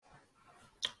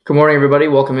Good morning, everybody.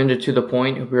 Welcome into To The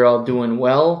Point. Hope you're all doing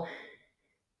well.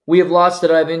 We have lots to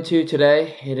dive into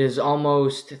today. It is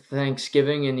almost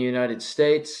Thanksgiving in the United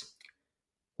States.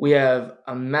 We have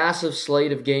a massive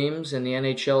slate of games in the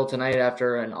NHL tonight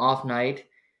after an off night.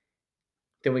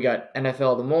 Then we got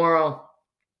NFL tomorrow.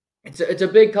 It's a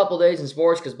big couple days in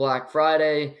sports because Black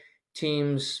Friday,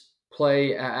 teams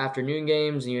play afternoon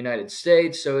games in the United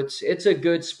States. So it's a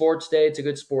good sports day. It's a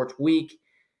good sports week.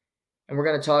 And we're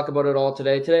going to talk about it all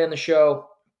today. Today on the show,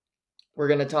 we're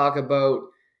going to talk about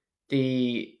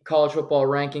the College Football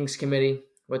Rankings Committee,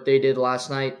 what they did last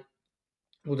night.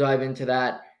 We'll dive into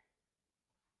that.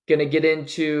 Going to get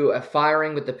into a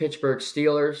firing with the Pittsburgh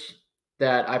Steelers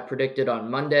that I predicted on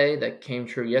Monday that came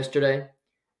true yesterday.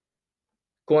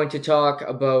 Going to talk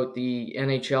about the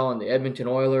NHL and the Edmonton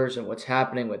Oilers and what's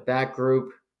happening with that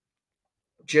group.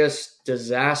 Just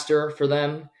disaster for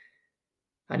them.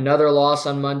 Another loss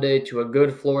on Monday to a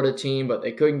good Florida team, but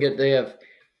they couldn't get. They have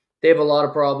a lot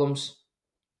of problems.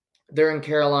 They're in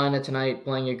Carolina tonight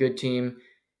playing a good team.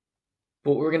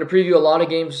 But we're going to preview a lot of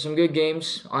games, some good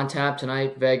games on tap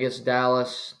tonight. Vegas,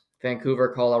 Dallas, Vancouver,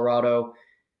 Colorado.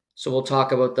 So we'll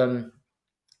talk about them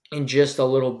in just a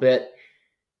little bit.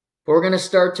 But we're going to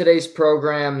start today's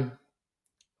program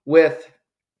with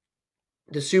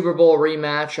the Super Bowl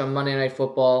rematch on Monday Night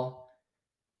Football.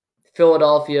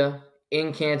 Philadelphia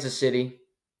in Kansas City.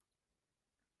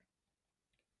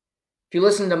 If you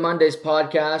listen to Monday's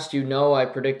podcast, you know I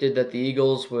predicted that the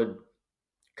Eagles would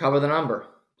cover the number,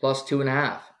 plus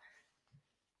 2.5,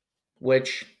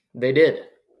 which they did.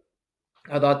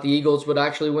 I thought the Eagles would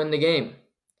actually win the game,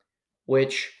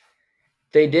 which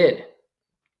they did.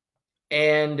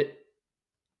 And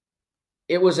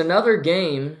it was another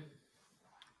game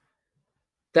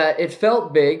that it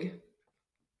felt big.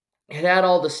 It had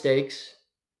all the stakes.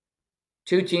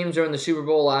 Two teams were in the Super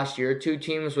Bowl last year, two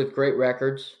teams with great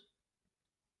records.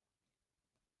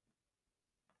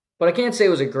 But I can't say it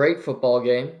was a great football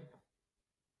game.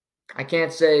 I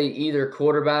can't say either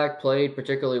quarterback played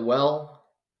particularly well.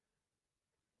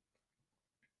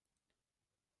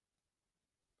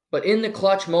 But in the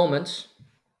clutch moments,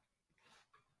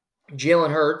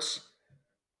 Jalen Hurts,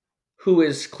 who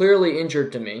is clearly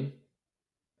injured to me,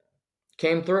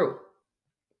 came through.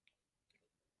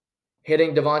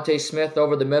 Hitting Devontae Smith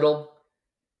over the middle,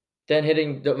 then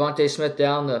hitting Devontae Smith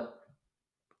down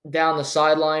the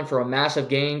sideline for a massive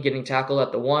gain, getting tackled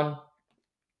at the 1,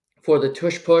 for the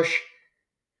tush push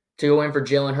to go in for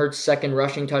Jalen Hurts' second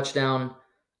rushing touchdown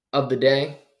of the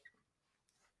day.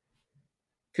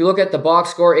 If you look at the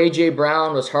box score, A.J.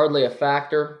 Brown was hardly a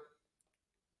factor.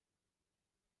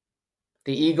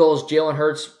 The Eagles, Jalen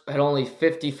Hurts had only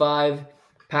 55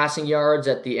 passing yards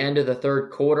at the end of the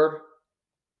third quarter.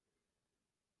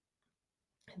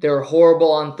 They were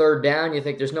horrible on third down. You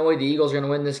think there's no way the Eagles are going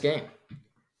to win this game.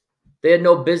 They had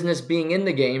no business being in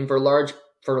the game for large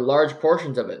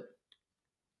portions of it.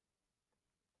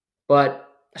 But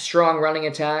a strong running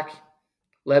attack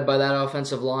led by that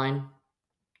offensive line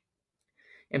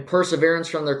and perseverance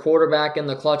from their quarterback in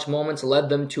the clutch moments led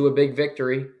them to a big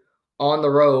victory on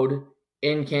the road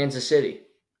in Kansas City.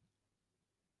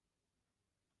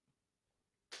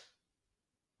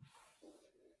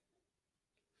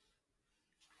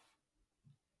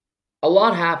 A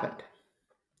lot happened.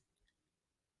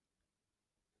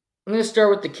 I'm going to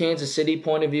start with the Kansas City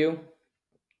point of view.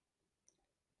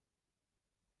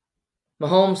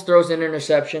 Mahomes throws an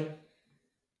interception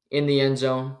in the end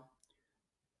zone,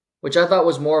 which I thought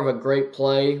was more of a great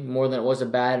play more than it was a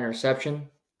bad interception.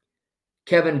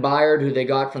 Kevin Byard, who they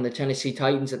got from the Tennessee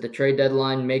Titans at the trade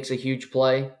deadline, makes a huge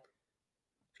play.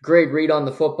 Great read on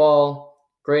the football,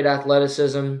 great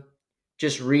athleticism,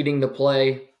 just reading the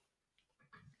play.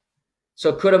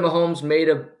 So could have Mahomes made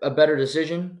a better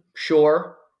decision?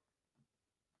 Sure.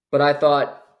 But I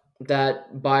thought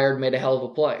that Byard made a hell of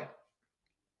a play.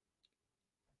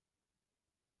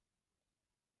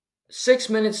 6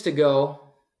 minutes to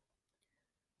go.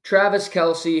 Travis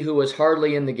Kelce, who was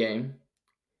hardly in the game.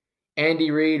 Andy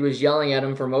Reid was yelling at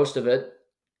him for most of it.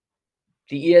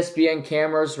 The ESPN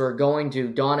cameras were going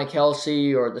to Donna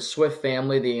Kelce or the Swift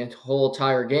family the whole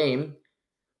entire game,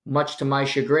 much to my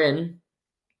chagrin.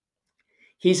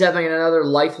 He's having another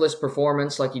lifeless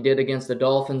performance like he did against the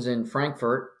Dolphins in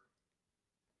Frankfurt.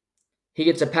 He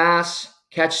gets a pass,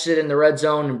 catches it in the red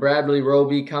zone, and Bradley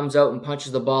Roby comes out and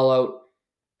punches the ball out.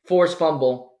 Forced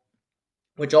fumble,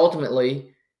 which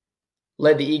ultimately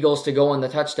led the Eagles to go on the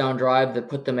touchdown drive that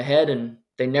put them ahead, and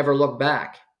they never looked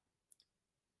back.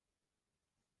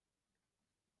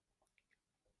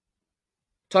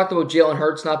 Talked about Jalen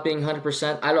Hurts not being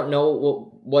 100%. I don't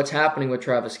know what's happening with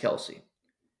Travis Kelce.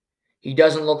 He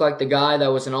doesn't look like the guy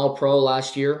that was an all-pro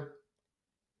last year.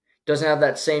 Doesn't have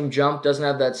that same jump, doesn't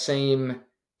have that same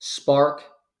spark.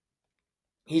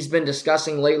 He's been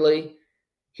discussing lately.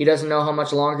 He doesn't know how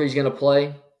much longer he's going to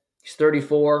play. He's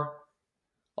 34.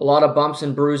 A lot of bumps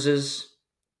and bruises.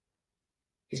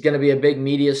 He's going to be a big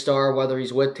media star, whether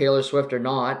he's with Taylor Swift or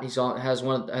not. Has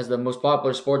the most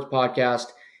popular sports podcast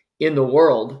in the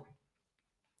world.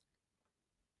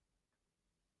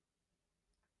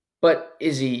 But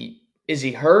is he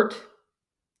hurt?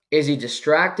 Is he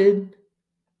distracted?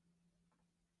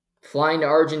 Flying to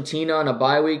Argentina on a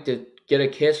bye week to get a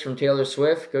kiss from Taylor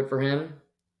Swift? Good for him.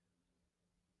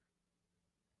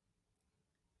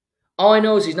 All I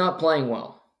know is he's not playing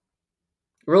well.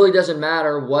 It really doesn't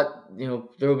matter what,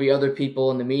 there will be other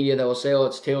people in the media that will say, oh,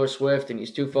 it's Taylor Swift and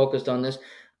he's too focused on this.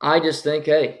 I just think,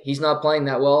 hey, he's not playing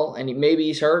that well, and maybe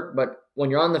he's hurt, but when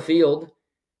you're on the field,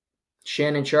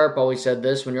 Shannon Sharp always said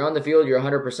this, when you're on the field, you're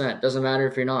 100%. Doesn't matter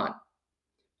if you're not.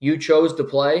 You chose to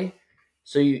play,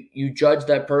 so you judge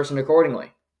that person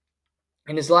accordingly.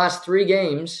 In his last 3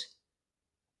 games,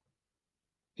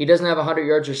 he doesn't have 100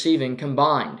 yards receiving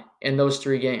combined in those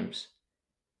 3 games.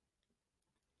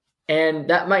 And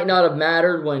that might not have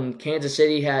mattered when Kansas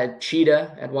City had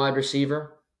Cheetah at wide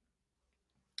receiver,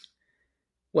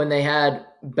 when they had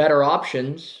better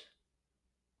options.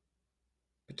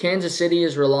 But Kansas City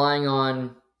is relying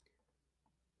on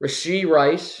Rashee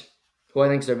Rice, who I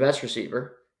think is their best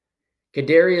receiver,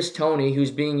 Kadarius Toney,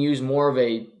 who's being used more of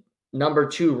a number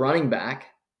 2 running back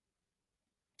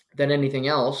than anything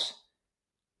else,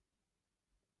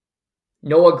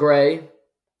 Noah Gray,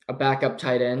 a backup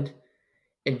tight end,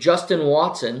 and Justin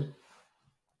Watson,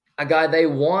 a guy they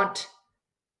want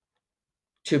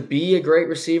to be a great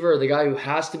receiver, or the guy who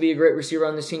has to be a great receiver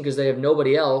on this team because they have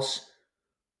nobody else,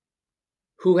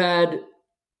 who had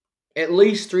at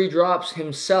least 3 drops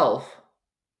himself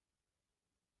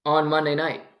on Monday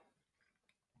night.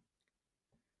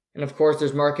 And of course,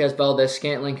 there's Marquez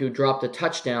Valdez-Scantling, who dropped a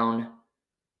touchdown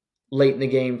late in the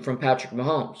game from Patrick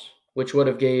Mahomes, which would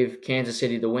have gave Kansas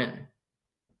City the win.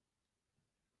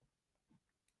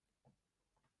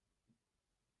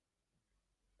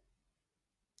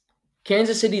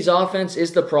 Kansas City's offense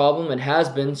is the problem and has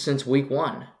been since week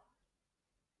 1.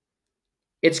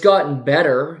 It's gotten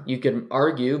better, you could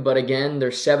argue, but again, they're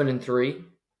 7-3.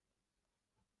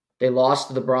 They lost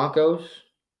to the Broncos,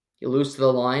 you lose to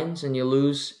the Lions, and you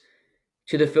lose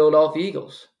to the Philadelphia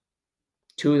Eagles.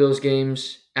 2 of those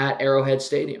games at Arrowhead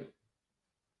Stadium.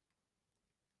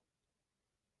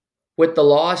 With the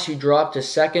loss, you dropped to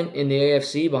 2nd in the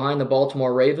AFC behind the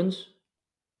Baltimore Ravens.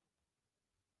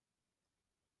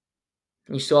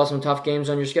 You still have some tough games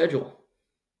on your schedule.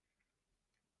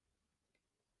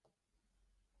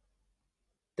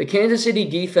 The Kansas City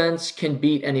defense can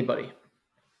beat anybody.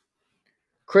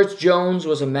 Chris Jones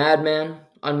was a madman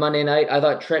on Monday night. I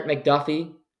thought Trent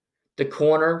McDuffie, the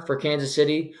corner for Kansas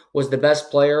City, was the best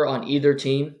player on either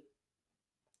team.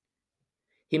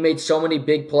 He made so many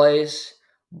big plays,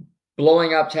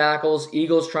 blowing up tackles,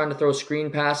 Eagles trying to throw screen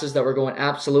passes that were going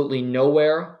absolutely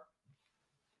nowhere.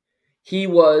 He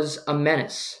was a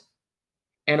menace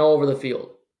and all over the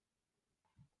field.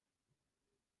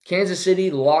 Kansas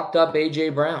City locked up A.J.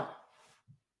 Brown.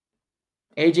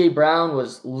 A.J. Brown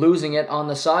was losing it on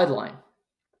the sideline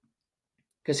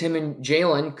because him and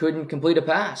Jalen couldn't complete a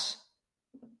pass.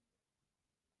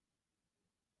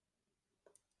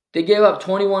 They gave up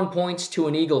 21 points to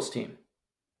an Eagles team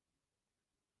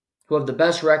who have the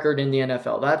best record in the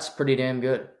NFL. That's pretty damn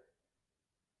good.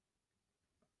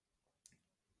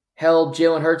 Held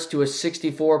Jalen Hurts to a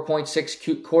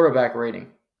 64.6 quarterback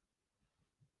rating.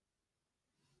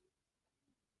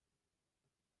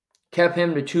 Kept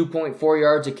him to 2.4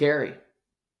 yards a carry.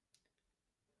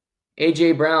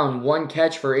 A.J. Brown, 1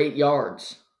 catch for 8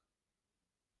 yards.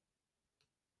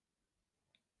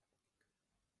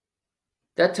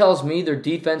 That tells me their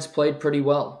defense played pretty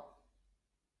well.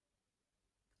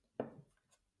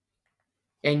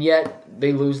 And yet,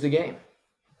 they lose the game.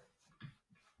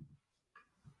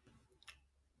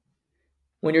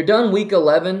 When you're done week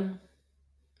 11,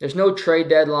 there's no trade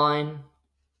deadline.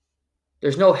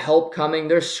 There's no help coming.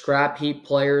 There's scrap heap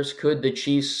players. Could the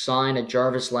Chiefs sign a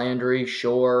Jarvis Landry?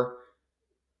 Sure.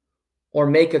 Or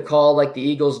make a call like the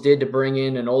Eagles did to bring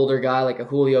in an older guy like a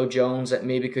Julio Jones that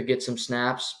maybe could get some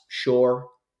snaps? Sure.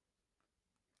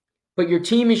 But your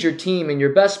team is your team, and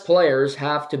your best players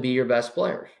have to be your best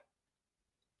players.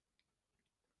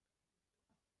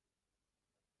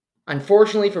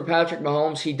 Unfortunately for Patrick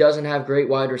Mahomes, he doesn't have great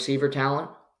wide receiver talent.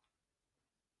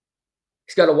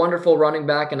 He's got a wonderful running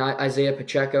back in Isaiah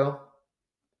Pacheco,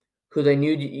 who they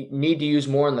need to use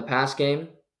more in the pass game.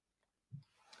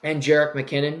 and Jerick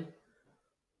McKinnon,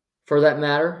 for that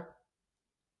matter.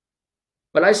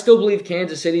 But I still believe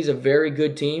Kansas City is a very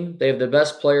good team. They have the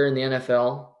best player in the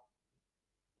NFL.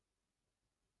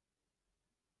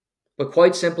 But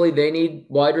quite simply, they need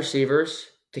wide receivers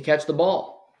to catch the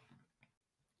ball.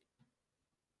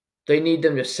 They need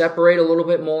them to separate a little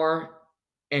bit more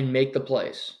and make the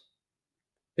plays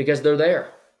because they're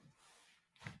there.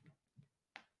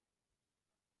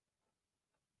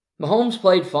 Mahomes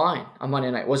played fine on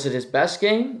Monday night. Was it his best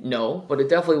game? No, but it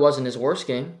definitely wasn't his worst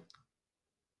game.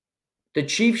 The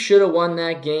Chiefs should have won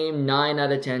that game 9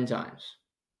 out of 10 times.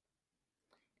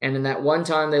 And in that one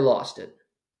time, they lost it.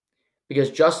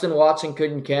 Because Justin Watson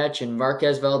couldn't catch and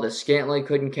Marquez Valdes-Scantling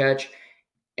couldn't catch.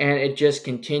 And it just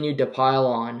continued to pile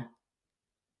on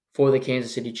for the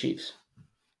Kansas City Chiefs.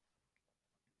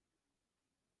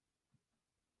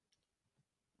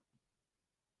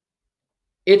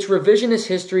 It's revisionist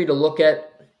history to look at.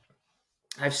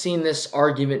 I've seen this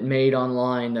argument made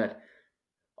online that,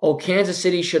 Kansas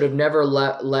City should have never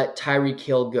let Tyreek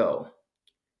Hill go.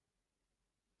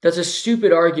 That's a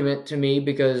stupid argument to me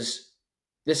because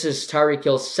this is Tyreek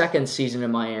Hill's second season in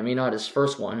Miami, not his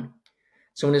first one.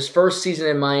 So in his first season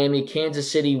in Miami,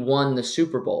 Kansas City won the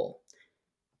Super Bowl,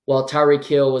 while Tyreek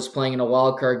Hill was playing in a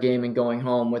wildcard game and going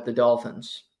home with the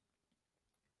Dolphins.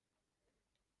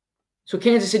 So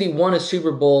Kansas City won a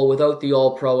Super Bowl without the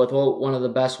All-Pro, without one of the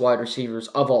best wide receivers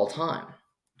of all time.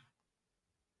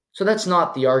 So that's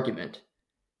not the argument.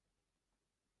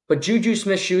 But Juju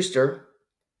Smith-Schuster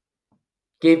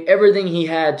gave everything he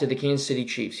had to the Kansas City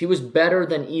Chiefs. He was better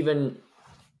than even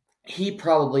he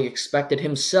probably expected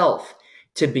himself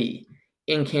to be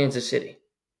in Kansas City.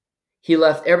 He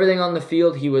left everything on the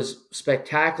field. He was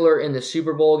spectacular in the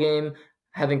Super Bowl game,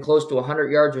 having close to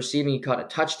 100 yards receiving. He caught a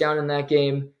touchdown in that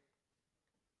game.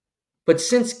 But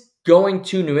since going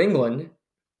to New England,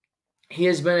 he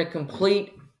has been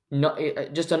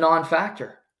just a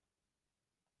non-factor.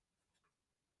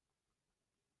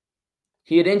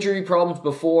 He had injury problems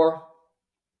before.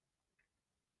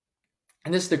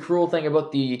 And this is the cruel thing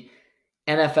about the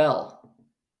NFL.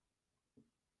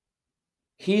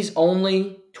 He's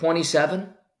only 27,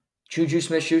 Juju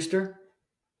Smith-Schuster.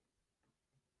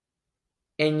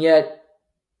 And yet,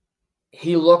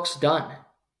 he looks done.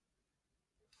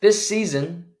 This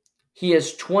season, he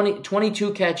has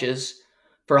 22 catches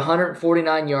for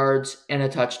 149 yards and a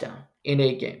touchdown in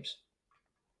 8 games.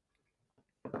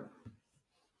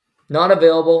 Not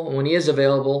available. When he is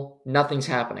available, nothing's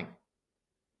happening.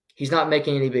 He's not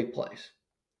making any big plays.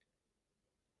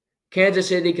 Kansas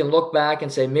City can look back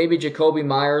and say, maybe Jacoby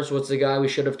Myers was the guy we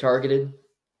should have targeted.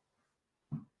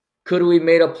 Could we have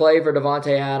made a play for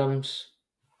Devontae Adams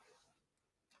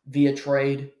via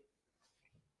trade?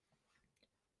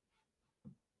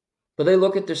 But they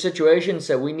look at their situation and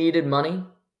said, we needed money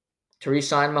to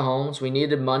re-sign Mahomes. We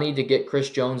needed money to get Chris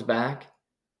Jones back.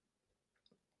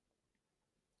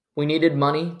 We needed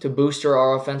money to boost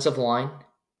our offensive line,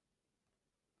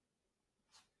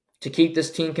 to keep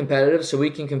this team competitive so we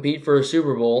can compete for a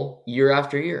Super Bowl year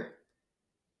after year.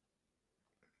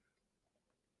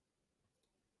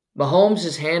 Mahomes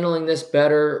is handling this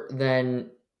better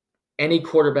than any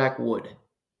quarterback would.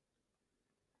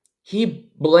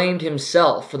 He blamed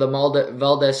himself for the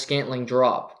Valdes-Scantling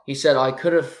drop. He said, I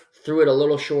could have threw it a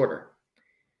little shorter.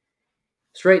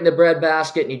 Straight in the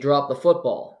breadbasket, and he dropped the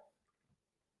football.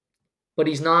 But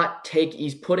he's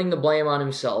putting the blame on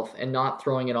himself and not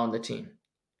throwing it on the team.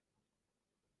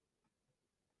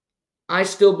 I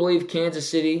still believe Kansas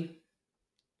City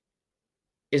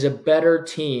is a better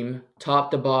team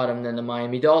top to bottom than the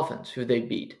Miami Dolphins, who they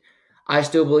beat. I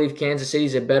still believe Kansas City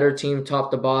is a better team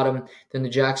top to bottom than the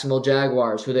Jacksonville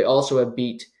Jaguars, who they also have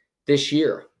beat this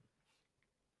year.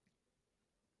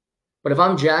 But if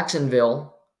I'm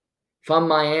Jacksonville, if I'm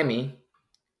Miami,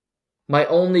 my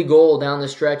only goal down the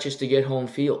stretch is to get home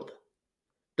field.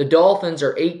 The Dolphins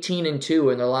are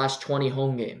 18-2 in their last 20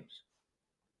 home games.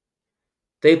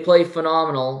 They play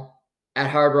phenomenal at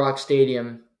Hard Rock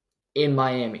Stadium in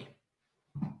Miami.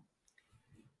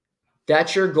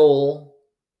 That's your goal.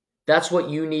 That's what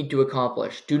you need to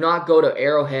accomplish. Do not go to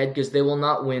Arrowhead because they will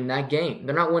not win that game.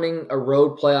 They're not winning a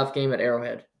road playoff game at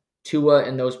Arrowhead. Tua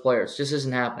and those players. This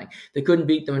isn't happening. They couldn't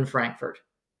beat them in Frankfurt.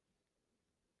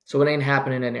 So it ain't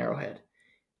happening in Arrowhead.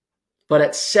 But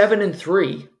at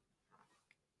 7-3,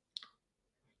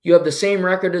 you have the same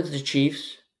record as the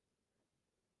Chiefs.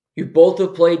 You both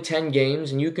have played 10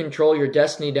 games, and you control your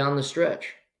destiny down the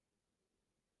stretch.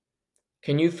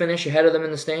 Can you finish ahead of them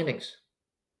in the standings?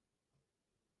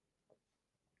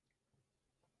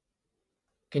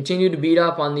 Continue to beat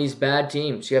up on these bad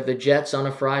teams. You have the Jets on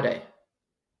a Friday.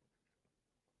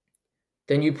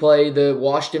 Then you play the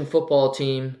Washington football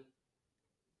team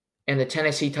and the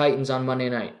Tennessee Titans on Monday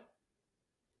night.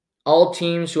 All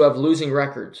teams who have losing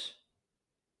records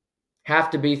have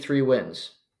to be 3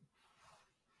 wins.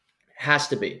 Has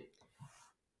to be.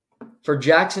 For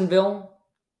Jacksonville,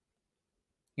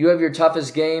 you have your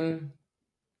toughest game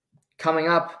coming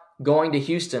up, going to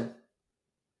Houston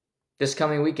this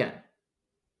coming weekend.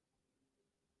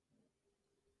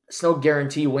 It's no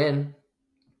guarantee win.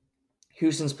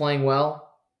 Houston's playing well.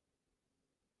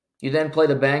 You then play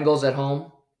the Bengals at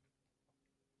home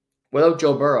without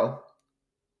Joe Burrow.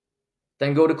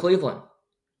 Then go to Cleveland,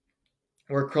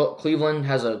 where Cleveland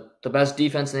has the best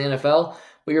defense in the NFL,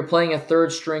 but you're playing a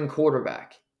third-string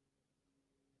quarterback.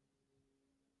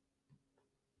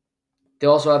 They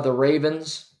also have the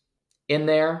Ravens in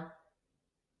there.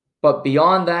 But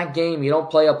beyond that game, you don't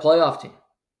play a playoff team.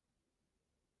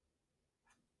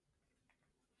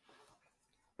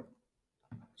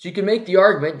 So you can make the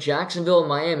argument Jacksonville and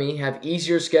Miami have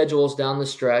easier schedules down the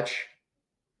stretch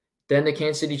than the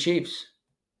Kansas City Chiefs.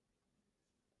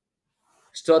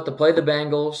 Still have to play the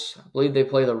Bengals. I believe they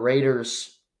play the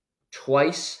Raiders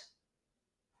twice.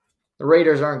 The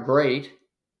Raiders aren't great,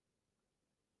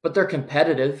 but they're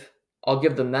competitive. I'll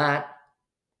give them that.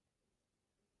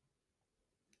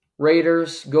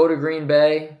 Raiders go to Green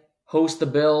Bay, host the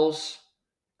Bills,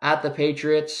 at the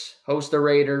Patriots, host the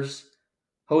Raiders,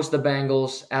 host the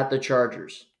Bengals, at the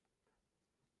Chargers.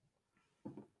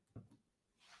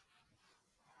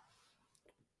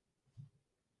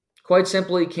 Quite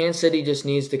simply, Kansas City just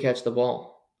needs to catch the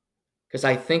ball because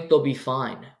I think they'll be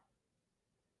fine.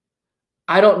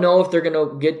 I don't know if they're going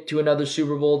to get to another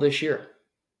Super Bowl this year.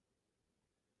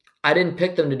 I didn't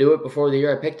pick them to do it before the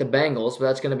year. I picked the Bengals, but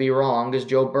that's going to be wrong because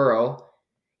Joe Burrow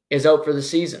is out for the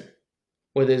season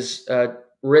with his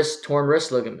torn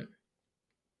wrist ligament.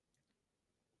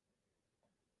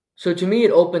 So to me, it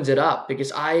opens it up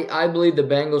because I believe the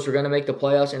Bengals are going to make the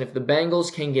playoffs, and if the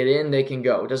Bengals can get in, they can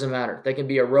go. It doesn't matter. They can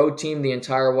be a road team the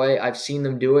entire way. I've seen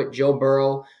them do it. Joe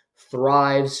Burrow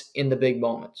thrives in the big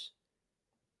moments.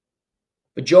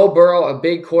 But Joe Burrow, a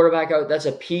big quarterback out, that's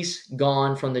a piece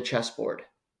gone from the chessboard.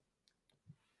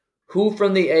 Who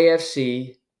from the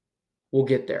AFC will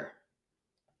get there?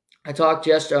 I talked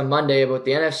just on Monday about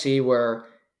the NFC where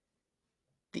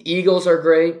the Eagles are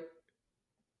great.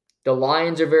 The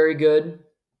Lions are very good.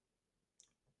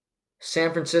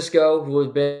 San Francisco, who has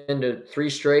been to 3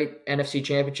 straight NFC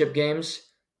championship games,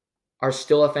 are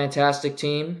still a fantastic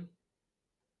team.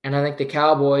 And I think the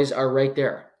Cowboys are right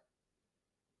there.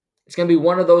 It's going to be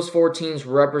one of those 4 teams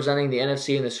representing the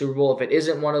NFC in the Super Bowl. If it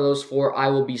isn't one of those 4, I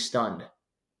will be stunned.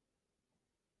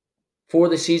 For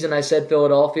the season, I said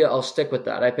Philadelphia. I'll stick with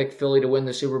that. I picked Philly to win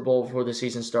the Super Bowl before the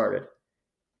season started.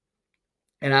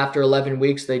 And after 11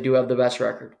 weeks, they do have the best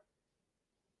record.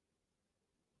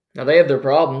 Now, they have their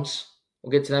problems.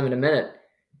 We'll get to them in a minute.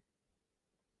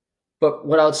 But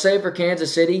what I would say for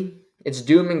Kansas City, it's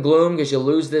doom and gloom because you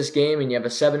lose this game and you have a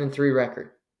 7-3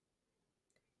 record.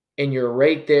 And you're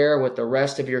right there with the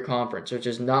rest of your conference, which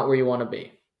is not where you want to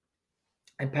be.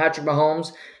 And Patrick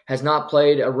Mahomes has not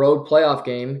played a road playoff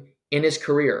game in his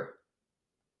career,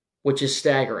 which is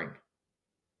staggering.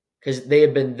 Because they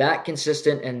have been that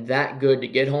consistent and that good to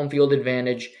get home field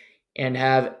advantage and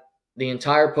have the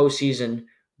entire postseason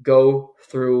go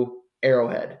through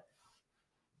Arrowhead.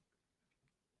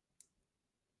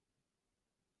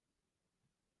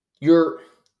 Your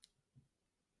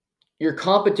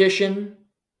competition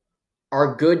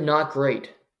are good, not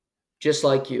great, just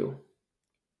like you.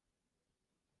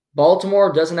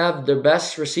 Baltimore doesn't have their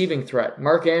best receiving threat.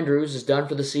 Mark Andrews is done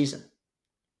for the season.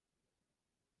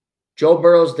 Joe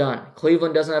Burrow's done.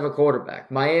 Cleveland doesn't have a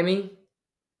quarterback. Miami's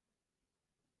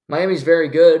very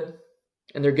good,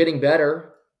 and they're getting better.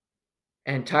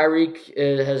 And Tyreek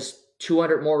has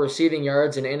 200 more receiving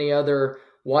yards than any other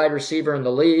wide receiver in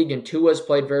the league, and Tua's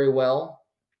played very well.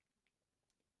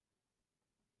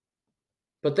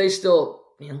 But they still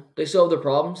have their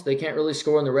problems. They can't really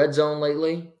score in the red zone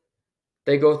lately.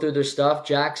 They go through their stuff.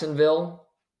 Jacksonville,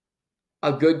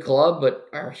 a good club, but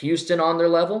are Houston on their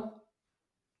level?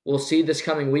 We'll see this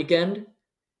coming weekend.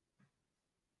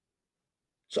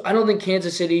 So I don't think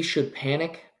Kansas City should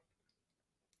panic.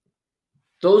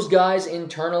 Those guys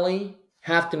internally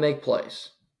have to make plays.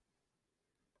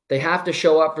 They have to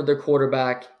show up for their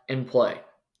quarterback and play.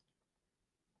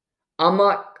 I'm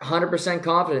not 100%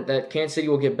 confident that Kansas City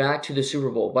will get back to the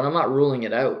Super Bowl, but I'm not ruling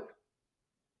it out.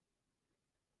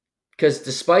 Because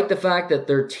despite the fact that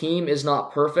their team is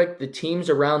not perfect, the teams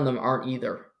around them aren't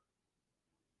either.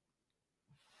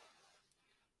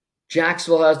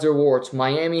 Jacksonville has their warts.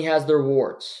 Miami has their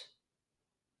warts.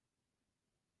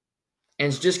 And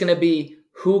it's just going to be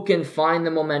who can find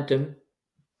the momentum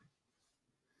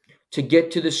to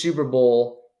get to the Super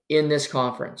Bowl in this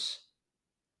conference.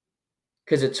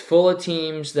 Because it's full of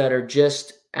teams that are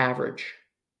just average,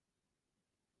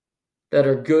 that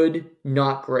are good,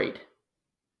 not great.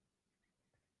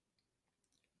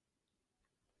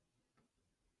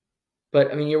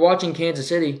 But, I mean, you're watching Kansas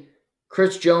City.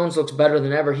 Chris Jones looks better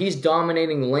than ever. He's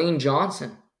dominating Lane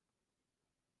Johnson,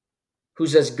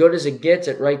 who's as good as it gets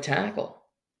at right tackle.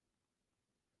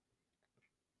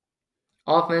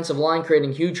 Offensive line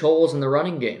creating huge holes in the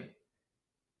running game.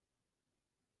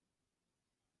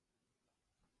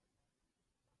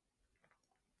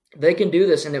 They can do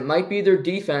this, and it might be their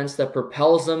defense that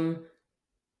propels them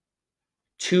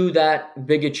to that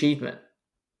big achievement,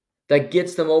 that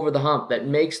gets them over the hump, that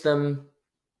makes them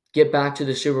get back to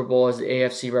the Super Bowl as the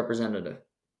AFC representative.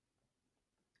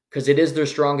 Because it is their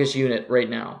strongest unit right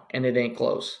now, and it ain't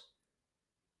close.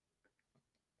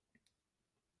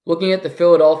 Looking at the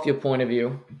Philadelphia point of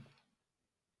view,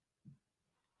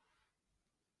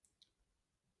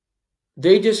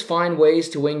 they just find ways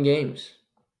to win games,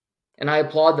 and I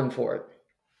applaud them for it.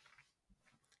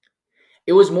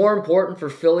 It was more important for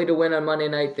Philly to win on Monday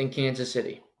night than Kansas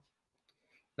City.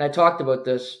 And I talked about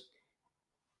this.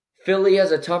 Philly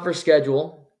has a tougher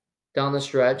schedule down the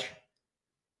stretch.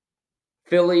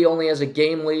 Philly only has a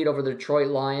game lead over the Detroit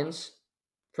Lions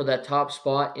for that top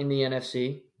spot in the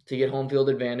NFC to get home field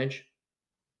advantage.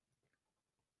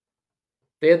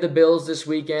 They have the Bills this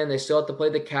weekend. They still have to play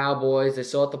the Cowboys. They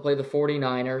still have to play the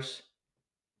 49ers.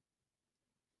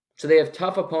 So they have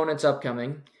tough opponents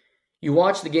upcoming. You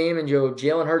watch the game and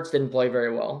Jalen Hurts didn't play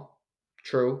very well.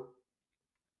 True.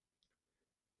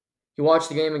 You watch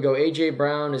the game and go, A.J.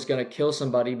 Brown is going to kill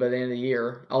somebody by the end of the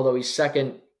year, although he's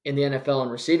second in the NFL in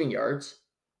receiving yards.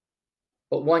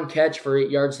 But one catch for 8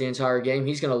 yards the entire game,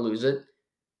 he's going to lose it.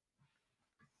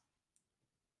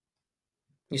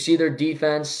 You see their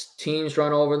defense, teams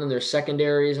run over them, their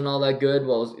secondaries and all that good.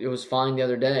 Well, it was fine the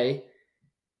other day.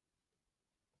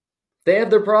 They have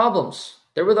their problems.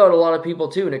 They're without a lot of people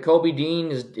too. Nakobe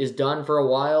Dean is done for a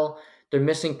while. They're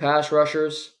missing pass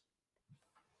rushers.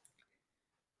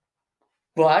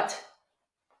 But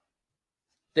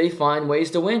they find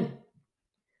ways to win.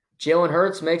 Jalen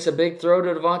Hurts makes a big throw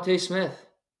to Devontae Smith.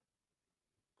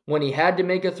 When he had to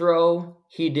make a throw,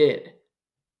 he did.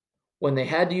 When they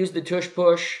had to use the tush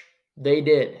push, they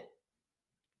did.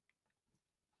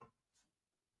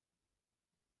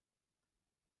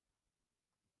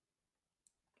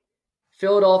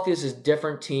 Philadelphia is a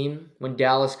different team when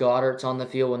Dallas Goedert's on the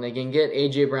field. When they can get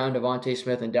A.J. Brown, Devontae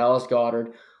Smith, and Dallas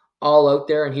Goedert all out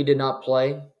there, and he did not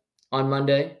play on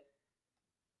Monday.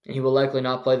 And he will likely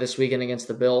not play this weekend against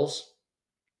the Bills.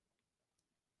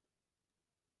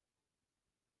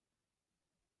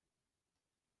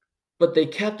 But they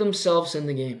kept themselves in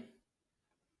the game.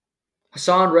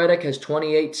 Hassan Reddick has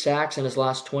 28 sacks in his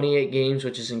last 28 games,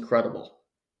 which is incredible.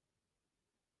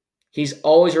 He's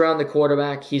always around the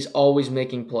quarterback. He's always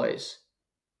making plays.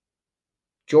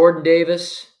 Jordan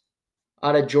Davis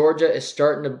out of Georgia is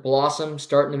starting to blossom,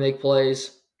 starting to make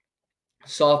plays.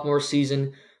 Sophomore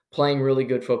season, playing really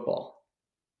good football.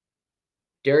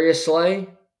 Darius Slay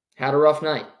had a rough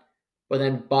night, but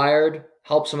then Byard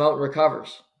helps him out and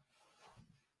recovers.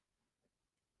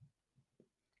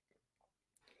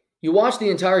 You watch the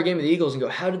entire game of the Eagles and go,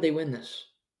 how did they win this?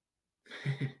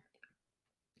 You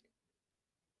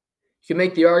can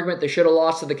make the argument they should have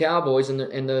lost to the Cowboys in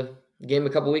the game a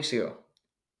couple weeks ago.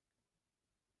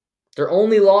 Their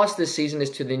only loss this season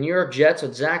is to the New York Jets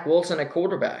with Zach Wilson at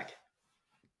quarterback.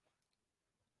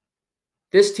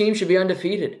 This team should be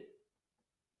undefeated.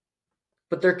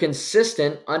 But they're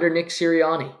consistent under Nick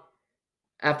Sirianni.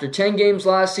 After 10 games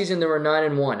last season, they were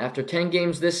 9-1. After 10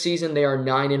 games this season, they are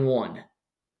 9-1.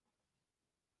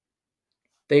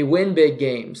 They win big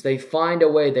games. They find a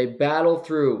way. They battle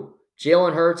through.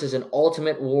 Jalen Hurts is an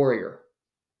ultimate warrior.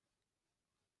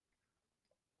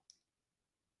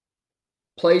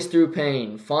 Plays through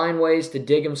pain. Find ways to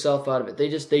dig himself out of it.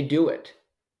 They do it.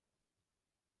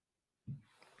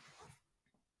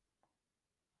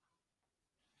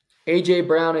 A.J.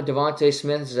 Brown and Devontae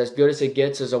Smith is as good as it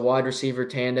gets as a wide receiver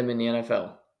tandem in the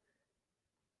NFL.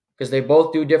 Because they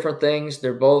both do different things.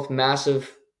 They're both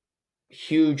massive,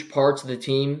 huge parts of the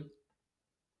team.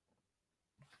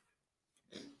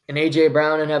 And A.J.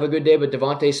 Brown didn't have a good day, but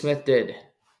Devontae Smith did.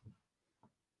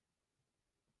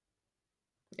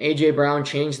 A.J. Brown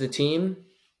changed the team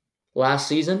last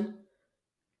season.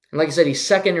 And like I said, he's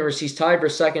tied for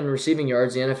second in receiving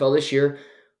yards in the NFL this year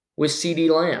with C.D.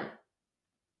 Lamb.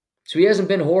 So he hasn't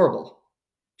been horrible.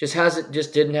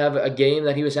 Just didn't have a game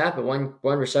that he was happy. One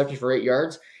reception for 8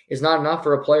 yards is not enough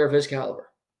for a player of his caliber.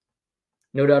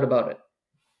 No doubt about it.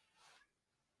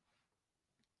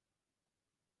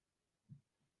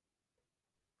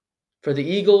 For the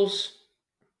Eagles,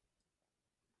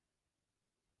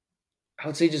 I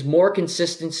would say just more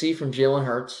consistency from Jalen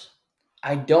Hurts.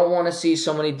 I don't want to see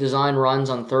so many design runs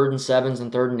on 3rd and 7s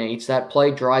and 3rd and 8s. That play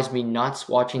drives me nuts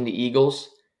watching the Eagles.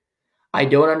 I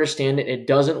don't understand it. It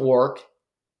doesn't work.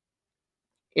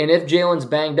 And if Jalen's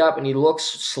banged up and he looks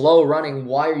slow running,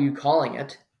 why are you calling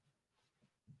it?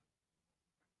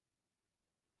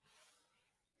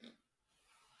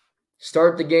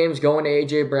 Start the games going to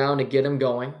A.J. Brown to get him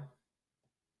going.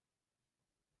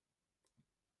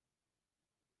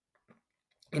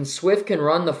 And Swift can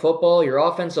run the football. Your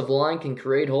offensive line can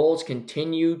create holes.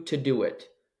 Continue to do it.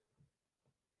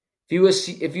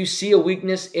 If you see a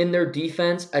weakness in their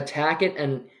defense, attack it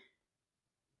and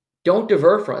don't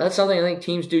divert from it. That's something I think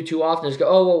teams do too often is go,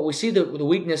 oh, well, we see the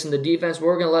weakness in the defense.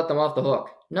 We're going to let them off the hook.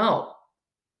 No.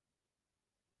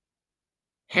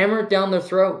 Hammer it down their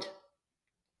throat.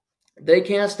 They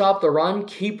can't stop the run.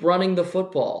 Keep running the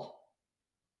football.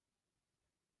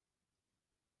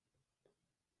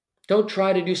 Don't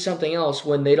try to do something else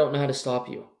when they don't know how to stop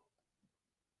you.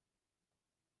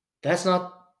 That's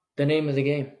not the name of the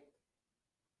game.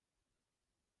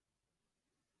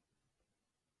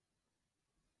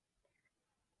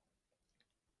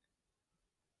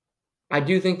 I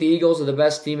do think the Eagles are the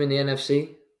best team in the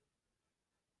NFC.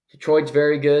 Detroit's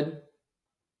very good,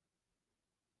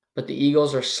 but the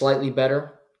Eagles are slightly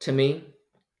better to me.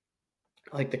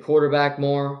 I like the quarterback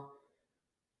more.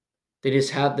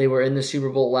 They were in the Super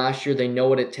Bowl last year. They know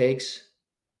what it takes.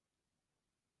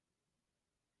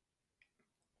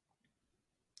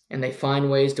 And they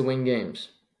find ways to win games.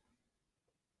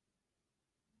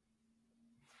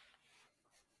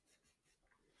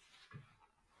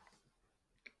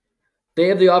 They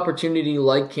have the opportunity,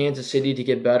 like Kansas City, to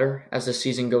get better as the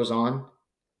season goes on,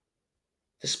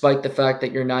 despite the fact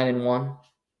that you're 9-1.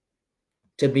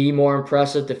 To be more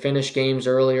impressive, to finish games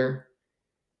earlier,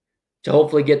 to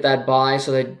hopefully get that bye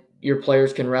so that your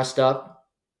players can rest up.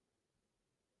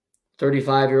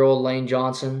 35-year-old Lane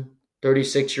Johnson,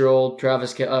 36-year-old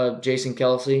Jason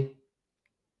Kelce,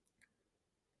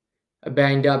 a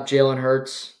banged-up Jalen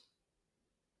Hurts,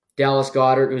 Dallas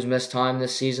Goedert, who's missed time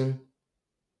this season.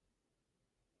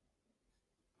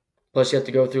 Plus, you have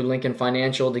to go through Lincoln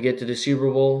Financial to get to the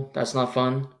Super Bowl. That's not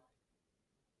fun.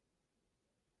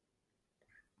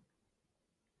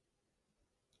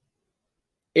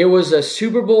 It was a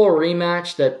Super Bowl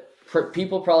rematch that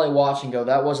people probably watch and go,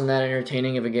 that wasn't that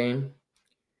entertaining of a game.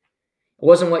 It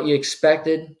wasn't what you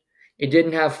expected. It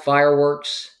didn't have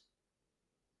fireworks.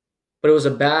 But it was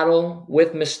a battle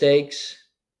with mistakes.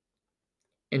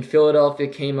 And Philadelphia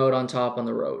came out on top on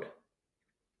the road,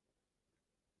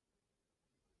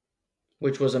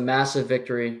 which was a massive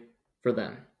victory for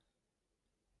them.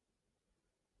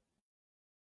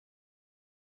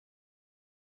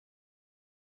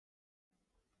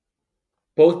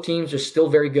 Both teams are still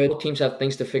very good. Both teams have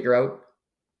things to figure out.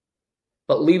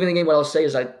 But leaving the game, what I'll say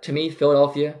is that, to me,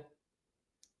 Philadelphia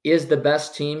is the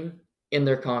best team in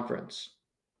their conference.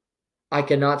 I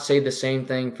cannot say the same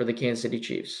thing for the Kansas City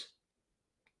Chiefs.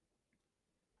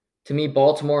 To me,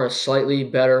 Baltimore is slightly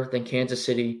better than Kansas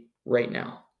City right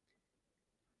now.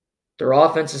 Their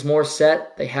offense is more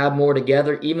set. They have more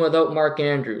together, even without Mark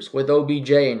Andrews, with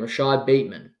OBJ and Rashad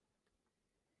Bateman,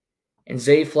 and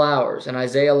Zay Flowers and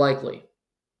Isaiah Likely.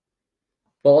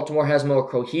 Baltimore has more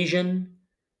cohesion.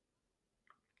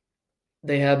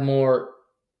 They're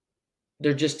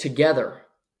just together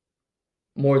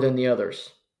more than the others.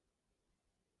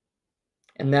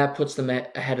 And that puts them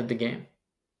ahead of the game.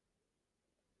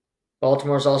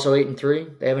 Baltimore's also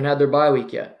 8-3. They haven't had their bye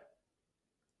week yet.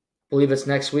 I believe it's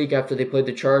next week after they play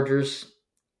the Chargers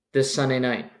this Sunday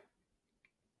night.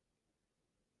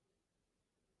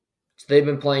 So they've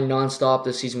been playing nonstop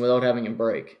this season without having a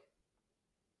break,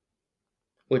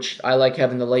 which I like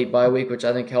having the late bye week, which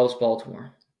I think helps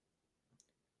Baltimore.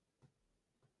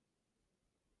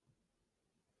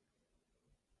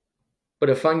 But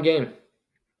a fun game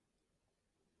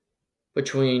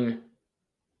between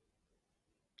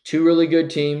two really good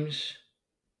teams,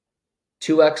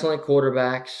 two excellent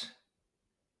quarterbacks.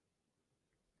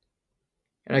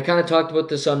 And I kind of talked about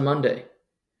this on Monday.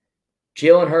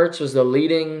 Jalen Hurts was the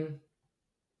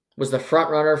front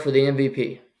runner for the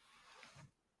MVP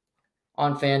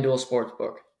on FanDuel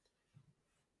Sportsbook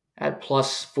at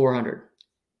plus 400.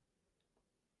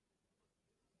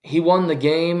 He won the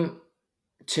game.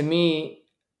 To me,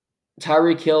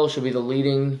 Tyreek Hill,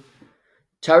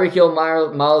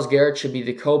 Myles Garrett should be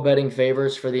the co-betting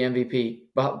favorites for the MVP,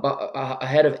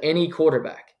 ahead of any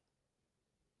quarterback.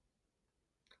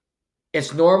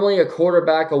 It's normally a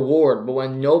quarterback award, but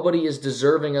when nobody is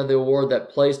deserving of the award that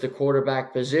plays the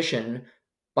quarterback position,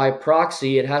 by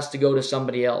proxy, it has to go to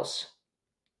somebody else.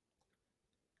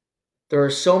 There are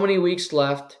so many weeks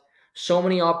left, so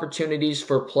many opportunities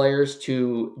for players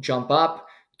to jump up,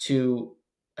 to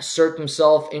assert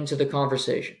themselves into the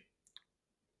conversation.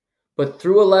 But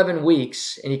through 11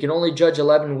 weeks, and you can only judge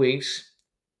 11 weeks,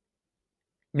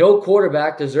 no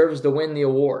quarterback deserves to win the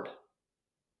award.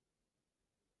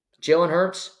 Jalen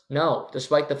Hurts? No,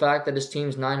 despite the fact that his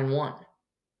team's 9-1.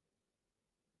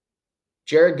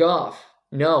 Jared Goff?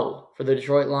 No, for the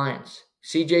Detroit Lions.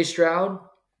 CJ Stroud?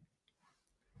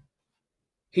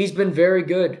 He's been very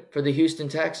good for the Houston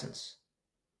Texans.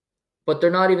 But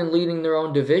they're not even leading their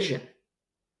own division.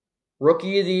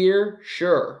 Rookie of the Year?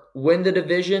 Sure. Win the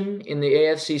division in the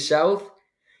AFC South?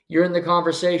 You're in the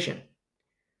conversation.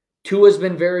 Tua's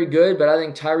been very good, but I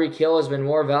think Tyreek Hill has been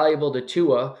more valuable to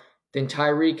Tua than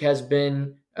Tyreek has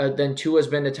been than Tua's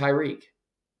been to Tyreek.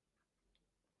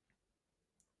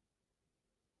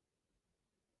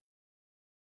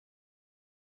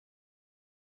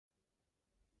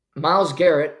 Myles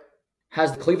Garrett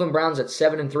has the Cleveland Browns at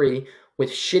 7-3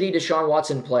 with shitty Deshaun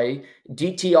Watson play,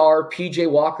 DTR, PJ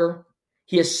Walker.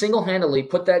 He has single-handedly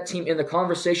put that team in the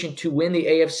conversation to win the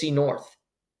AFC North.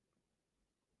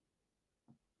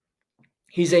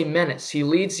 He's a menace. He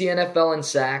leads the NFL in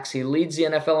sacks. He leads the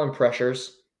NFL in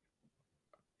pressures.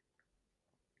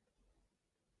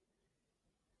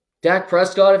 Dak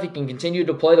Prescott, if he can continue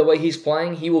to play the way he's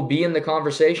playing, he will be in the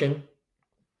conversation.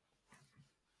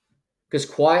 Because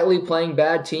quietly playing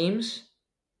bad teams,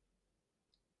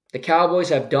 the Cowboys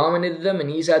have dominated them, and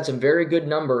he's had some very good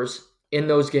numbers in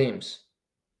those games.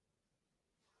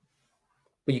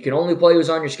 But you can only play who's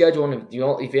on your schedule, and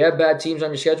if you have bad teams on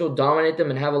your schedule, dominate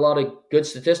them and have a lot of good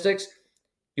statistics,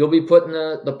 you'll be put in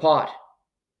the pot.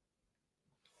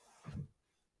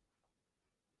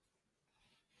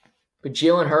 But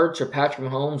Jalen Hurts or Patrick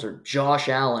Mahomes or Josh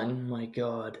Allen, my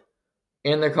God,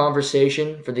 in their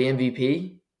conversation for the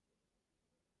MVP,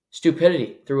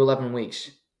 stupidity through 11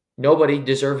 weeks. Nobody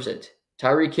deserves it.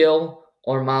 Tyreek Hill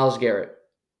or Myles Garrett.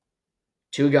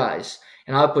 Two guys.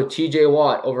 And I would put TJ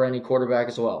Watt over any quarterback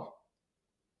as well.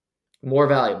 More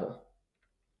valuable.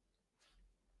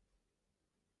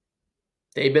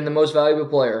 They've been the most valuable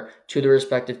player to their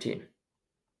respective team.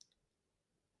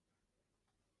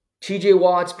 TJ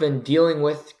Watt's been dealing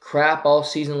with crap all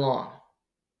season long.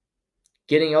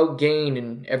 Getting outgained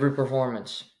in every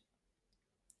performance.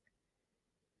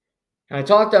 And I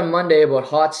talked on Monday about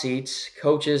hot seats,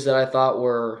 coaches that I thought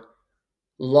were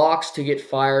locks to get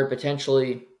fired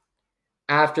potentially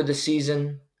after the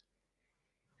season.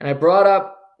 And I brought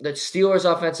up the Steelers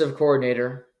offensive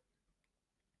coordinator,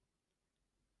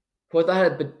 who I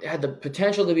thought had the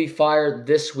potential to be fired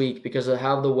this week because of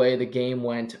how the way the game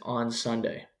went on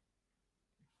Sunday.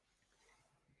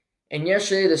 And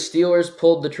yesterday, the Steelers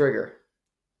pulled the trigger.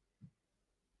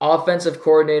 Offensive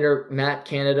coordinator Matt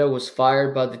Canada was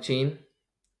fired by the team.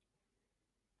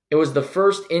 It was the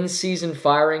first in-season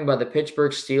firing by the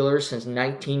Pittsburgh Steelers since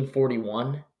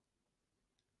 1941,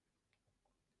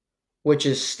 which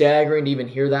is staggering to even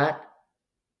hear that.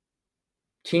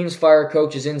 Teams fire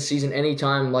coaches in season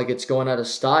anytime like it's going out of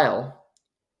style.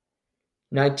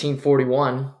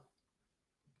 1941.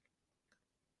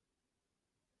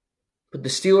 But the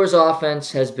Steelers'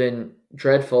 offense has been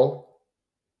dreadful.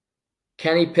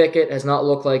 Kenny Pickett has not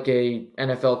looked like a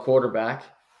NFL quarterback.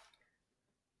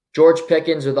 George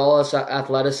Pickens, with all his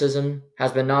athleticism,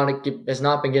 has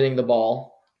not been getting the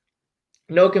ball.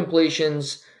 No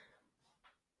completions.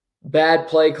 Bad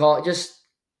play call.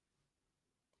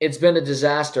 It's been a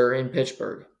disaster in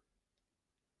Pittsburgh.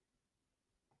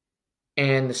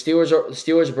 And the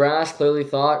Steelers brass clearly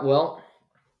thought, well,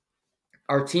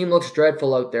 our team looks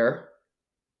dreadful out there.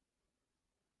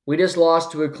 We just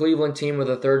lost to a Cleveland team with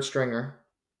a third stringer.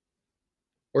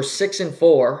 We're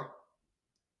 6-4.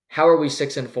 How are we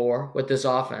 6-4 with this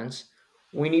offense?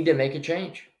 We need to make a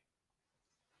change.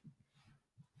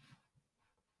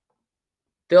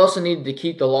 They also needed to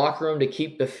keep the locker room, to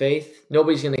keep the faith.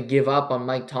 Nobody's going to give up on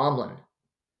Mike Tomlin.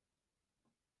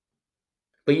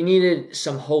 But you needed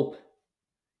some hope.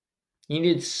 You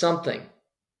needed something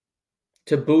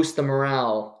to boost the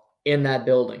morale in that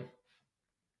building.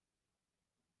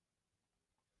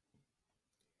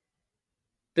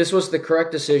 This was the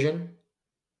correct decision.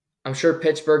 I'm sure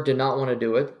Pittsburgh did not want to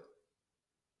do it.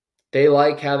 They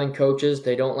like having coaches.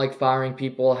 They don't like firing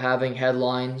people, having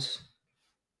headlines.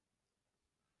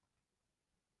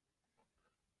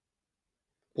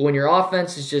 But when your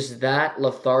offense is just that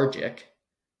lethargic,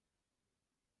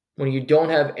 when you don't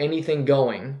have anything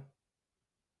going,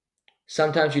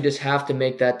 Sometimes you just have to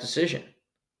make that decision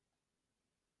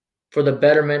for the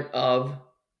betterment of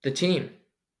the team.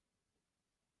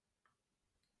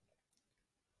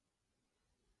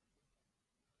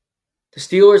 The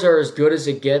Steelers are as good as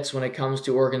it gets when it comes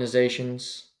to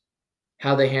organizations,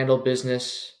 how they handle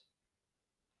business.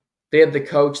 They have the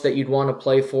coach that you'd want to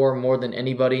play for more than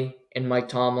anybody in Mike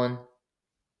Tomlin.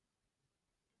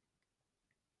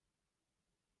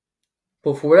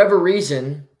 But for whatever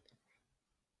reason,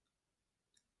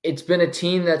 it's been a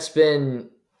team that's been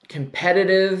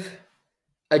competitive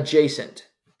adjacent.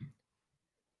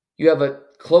 You have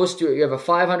a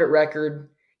 500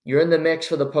 record, you're in the mix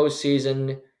for the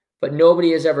postseason, but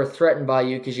nobody is ever threatened by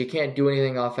you because you can't do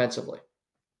anything offensively.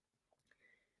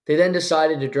 They then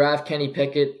decided to draft Kenny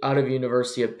Pickett out of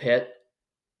University of Pitt.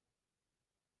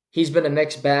 He's been a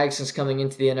mixed bag since coming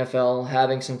into the NFL,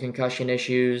 having some concussion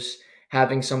issues,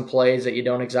 having some plays that you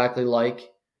don't exactly like.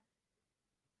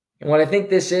 And what I think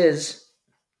this is,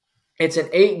 it's an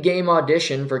 8-game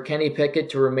audition for Kenny Pickett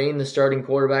to remain the starting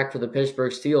quarterback for the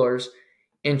Pittsburgh Steelers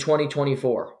in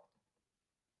 2024.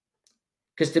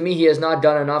 Because to me, he has not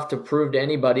done enough to prove to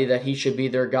anybody that he should be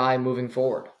their guy moving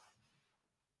forward.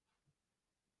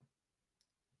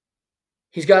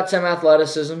 He's got some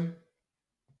athleticism.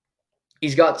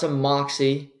 He's got some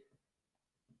moxie.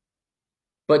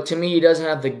 But to me, he doesn't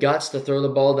have the guts to throw the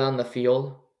ball down the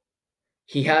field.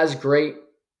 He has great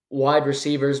wide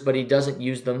receivers, but he doesn't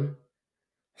use them.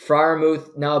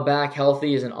 Freiermuth, now back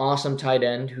healthy, is an awesome tight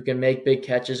end who can make big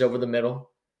catches over the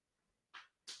middle.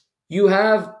 You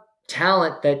have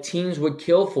talent that teams would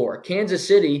kill for. Kansas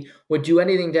City would do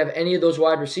anything to have any of those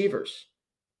wide receivers.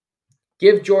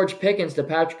 Give George Pickens to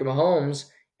Patrick Mahomes,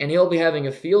 and he'll be having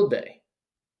a field day.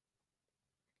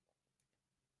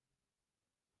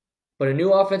 But a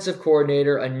new offensive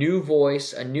coordinator, a new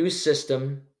voice, a new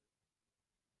system,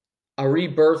 a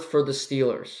rebirth for the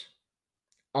Steelers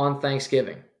on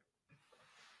Thanksgiving.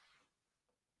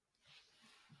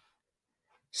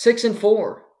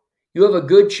 6-4. You have a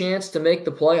good chance to make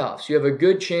the playoffs. You have a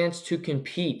good chance to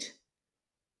compete.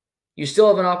 You still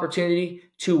have an opportunity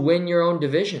to win your own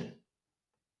division.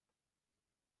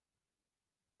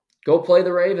 Go play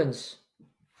the Ravens.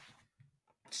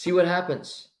 See what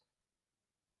happens.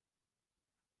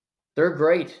 They're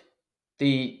great,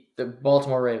 the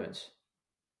Baltimore Ravens.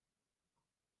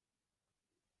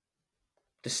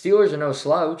 The Steelers are no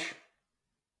slouch.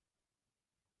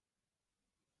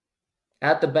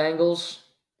 At the Bengals,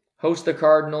 host the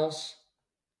Cardinals,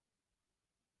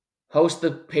 host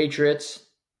the Patriots,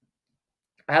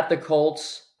 at the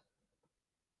Colts,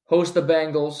 host the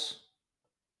Bengals,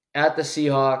 at the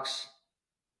Seahawks,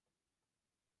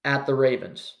 at the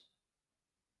Ravens.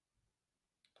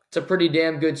 It's a pretty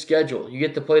damn good schedule. You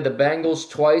get to play the Bengals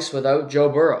twice without Joe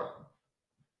Burrow.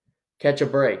 Catch a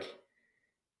break.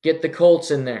 Get the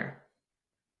Colts in there.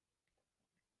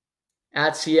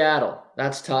 At Seattle.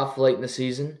 That's tough late in the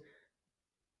season.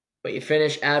 But you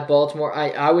finish at Baltimore.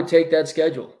 I would take that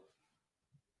schedule.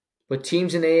 But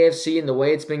teams in the AFC and the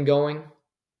way it's been going,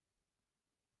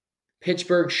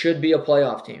 Pittsburgh should be a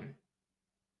playoff team.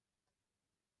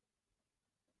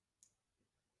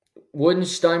 Wouldn't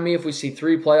stun me if we see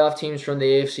 3 playoff teams from the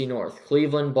AFC North.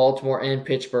 Cleveland, Baltimore, and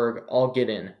Pittsburgh all get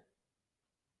in.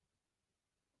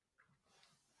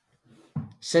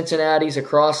 Cincinnati's a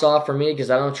cross-off for me because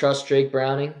I don't trust Jake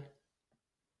Browning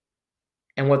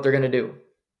and what they're going to do.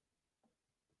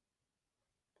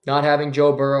 Not having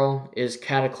Joe Burrow is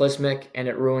cataclysmic and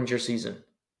it ruins your season.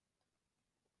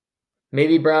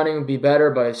 Maybe Browning would be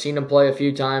better, but I've seen him play a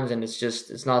few times and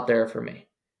it's not there for me.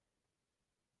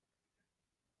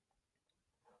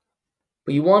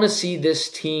 But you want to see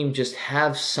this team just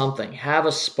have something, have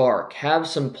a spark, have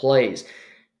some plays.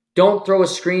 Don't throw a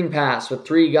screen pass with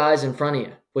 3 guys in front of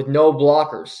you with no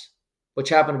blockers, which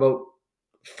happened about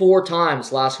 4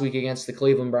 times last week against the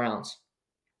Cleveland Browns.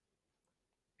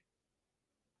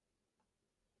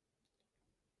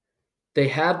 They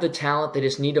have the talent, they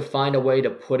just need to find a way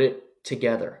to put it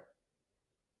together.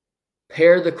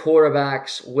 Pair the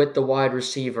quarterbacks with the wide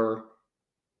receiver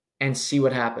and see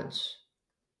what happens.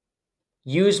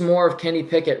 Use more of Kenny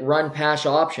Pickett run-pass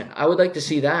option. I would like to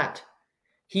see that.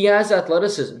 He has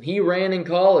athleticism. He ran in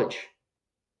college.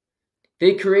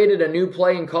 They created a new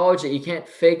play in college that you can't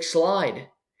fake slide.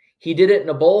 He did it in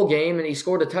a bowl game and he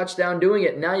scored a touchdown doing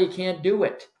it. Now you can't do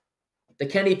it. The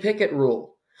Kenny Pickett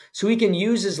rule. So he can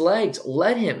use his legs.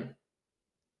 Let him.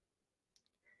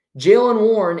 Jaylen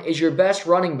Warren is your best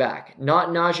running back, not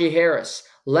Najee Harris.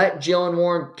 Let Jaylen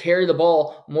Warren carry the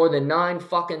ball more than 9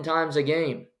 fucking times a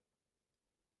game.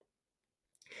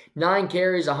 9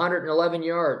 carries, 111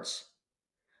 yards.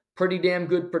 Pretty damn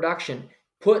good production.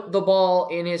 Put the ball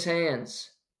in his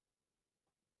hands.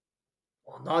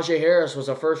 Well, Najee Harris was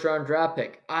a first-round draft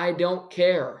pick. I don't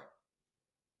care.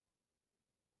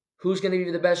 Who's going to give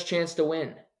you the best chance to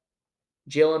win?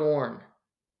 Jalen Warren.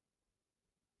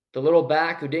 The little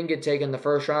back who didn't get taken in the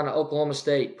first round at Oklahoma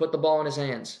State. Put the ball in his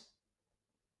hands.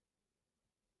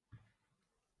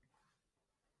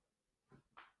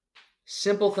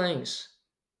 Simple things.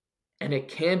 And it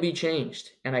can be changed.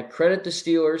 And I credit the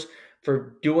Steelers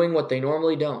for doing what they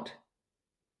normally don't.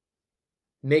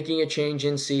 Making a change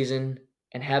in season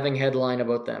and having a headline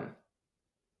about them.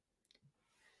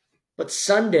 But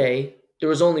Sunday, there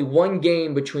was only one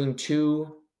game between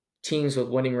two teams with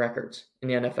winning records in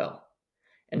the NFL.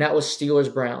 And that was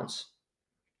Steelers-Browns.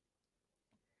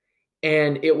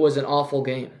 And it was an awful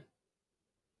game.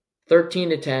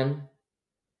 13-10.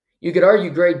 You could argue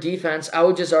great defense. I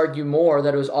would just argue more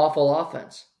that it was awful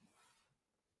offense.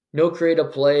 No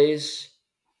creative plays.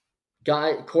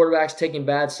 Quarterbacks taking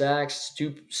bad sacks.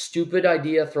 Stupid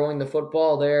idea throwing the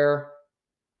football there.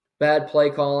 Bad play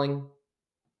calling.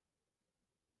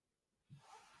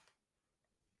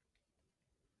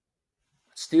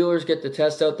 Steelers get to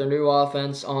test out their new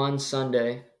offense on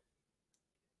Sunday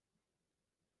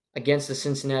against the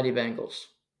Cincinnati Bengals.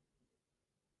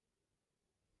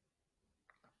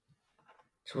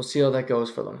 So we'll see how that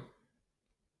goes for them.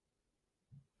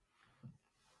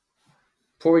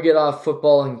 Before we get off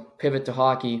football and pivot to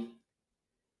hockey,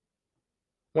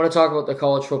 I want to talk about the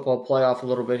college football playoff a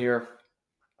little bit here.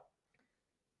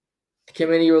 The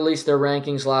committee released their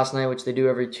rankings last night, which they do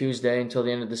every Tuesday until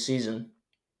the end of the season.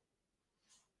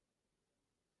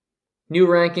 New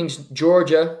rankings,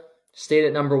 Georgia stayed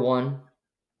at number 1.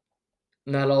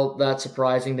 Not all that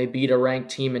surprising. They beat a ranked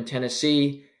team in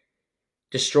Tennessee,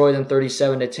 destroyed them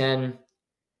 37-10.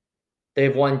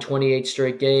 They've won 28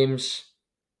 straight games.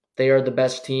 They are the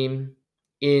best team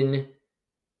in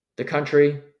the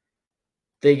country.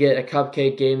 They get a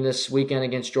cupcake game this weekend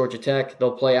against Georgia Tech.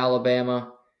 They'll play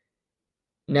Alabama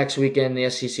next weekend, the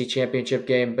SEC championship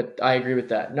game, but I agree with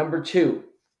that. Number 2,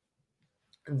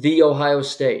 the Ohio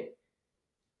State.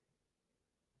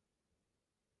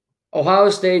 Ohio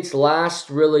State's last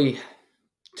really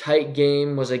tight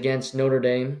game was against Notre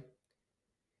Dame,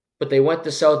 but they went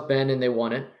to South Bend and they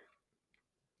won it.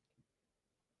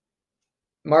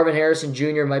 Marvin Harrison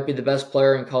Jr. might be the best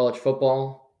player in college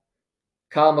football.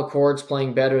 Kyle McCord's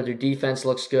playing better. Their defense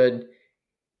looks good.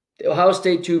 Ohio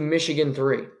State 2, Michigan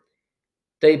 3.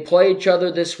 They play each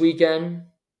other this weekend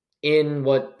in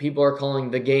what people are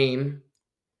calling the game.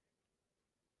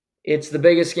 It's the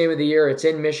biggest game of the year. It's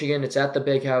in Michigan. It's at the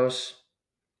Big House.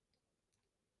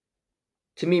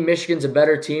 To me, Michigan's a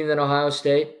better team than Ohio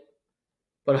State,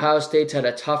 but Ohio State's had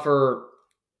a tougher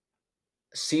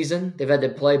season. They've had to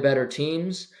play better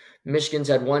teams. Michigan's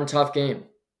had one tough game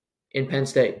in Penn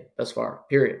State thus far,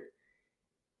 period.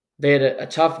 They had a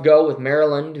tough go with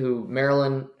Maryland, who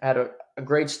Maryland had a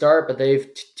great start, but they've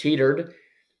teetered.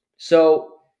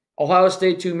 So Ohio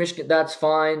State 2, Michigan, that's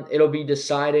fine. It'll be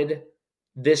decided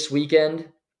this weekend.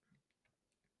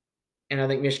 And I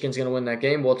think Michigan's going to win that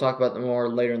game. We'll talk about them more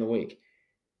later in the week.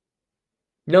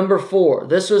 Number 4,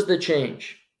 this was the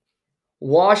change.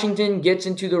 Washington gets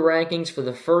into the rankings for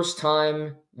the first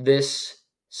time this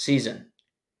season.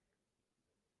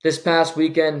 This past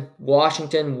weekend,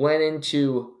 Washington went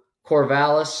into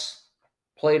Corvallis,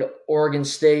 played Oregon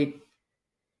State,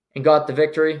 and got the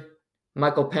victory.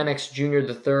 Michael Penix Jr.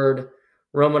 III,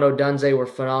 Roman Odunze were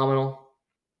phenomenal.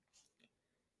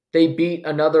 They beat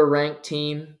another ranked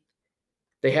team.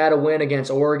 They had a win against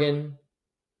Oregon,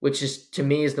 which is, to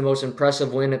me, is the most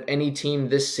impressive win of any team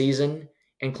this season,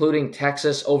 including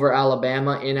Texas over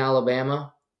Alabama in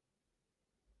Alabama.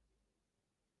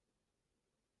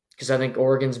 Because I think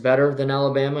Oregon's better than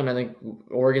Alabama, and I think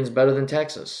Oregon's better than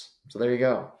Texas. So there you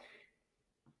go.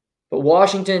 But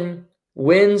Washington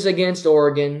wins against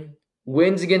Oregon,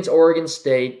 wins against Oregon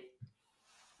State.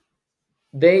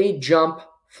 They jump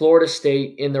Florida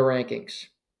State in the rankings.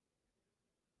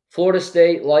 Florida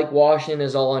State, like Washington,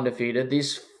 is all undefeated.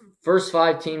 These first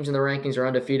 5 teams in the rankings are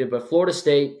undefeated, but Florida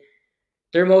State,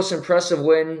 their most impressive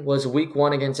win was week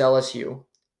 1 against LSU.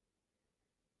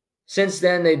 Since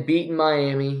then, they've beaten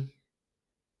Miami,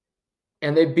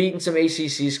 and they've beaten some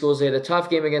ACC schools. They had a tough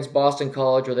game against Boston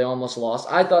College where they almost lost.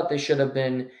 I thought they should have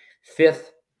been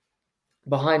 5th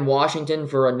behind Washington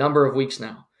for a number of weeks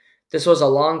now. This was a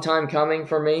long time coming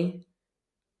for me.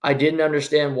 I didn't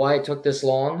understand why it took this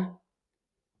long,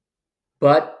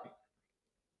 but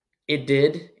it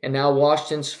did, and now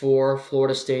Washington's 4,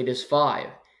 Florida State is 5.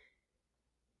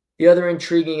 The other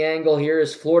intriguing angle here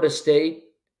is Florida State,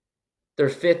 their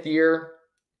 5th-year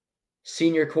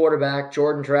senior quarterback,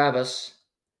 Jordan Travis,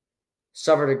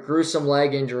 suffered a gruesome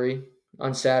leg injury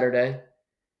on Saturday.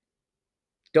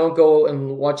 Don't go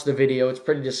and watch the video. It's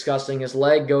pretty disgusting. His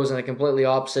leg goes in a completely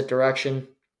opposite direction.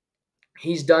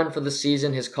 He's done for the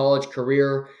season. His college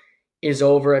career is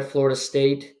over at Florida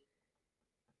State.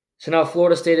 So now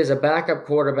Florida State is a backup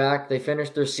quarterback. They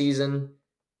finished their season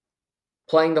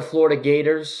playing the Florida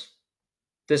Gators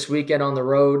this weekend on the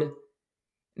road. And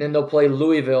then they'll play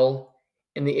Louisville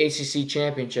in the ACC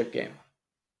championship game.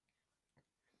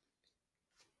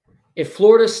 If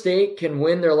Florida State can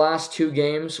win their last two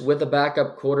games with a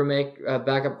backup quarterback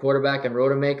and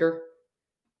Rodemaker,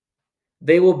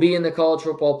 they will be in the college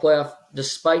football playoff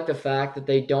despite the fact that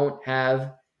they don't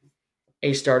have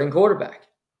a starting quarterback.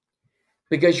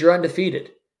 Because you're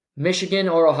undefeated. Michigan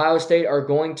or Ohio State are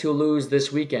going to lose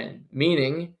this weekend,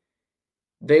 meaning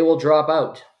they will drop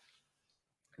out.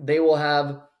 They will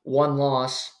have one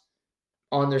loss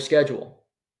on their schedule.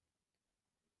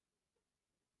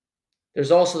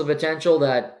 There's also the potential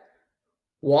that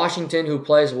Washington, who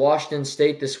plays Washington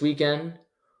State this weekend,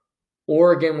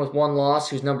 Oregon with one loss,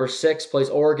 who's number 6, plays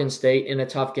Oregon State in a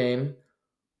tough game.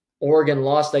 Oregon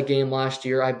lost that game last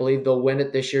year. I believe they'll win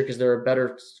it this year because they're a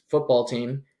better football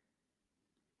team.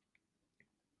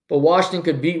 But Washington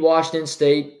could beat Washington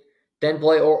State, then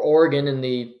play Oregon in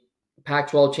the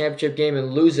Pac-12 championship game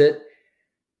and lose it,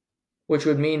 which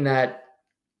would mean that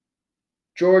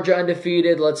Georgia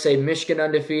undefeated, let's say Michigan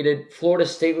undefeated, Florida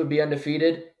State would be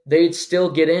undefeated, they'd still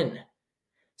get in.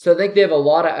 So I think they have a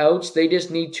lot of outs. They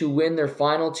just need to win their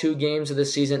final 2 games of the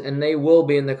season, and they will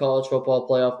be in the college football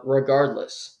playoff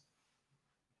regardless.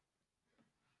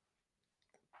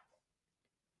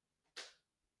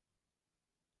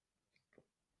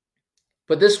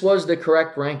 But this was the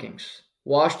correct rankings.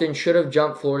 Washington should have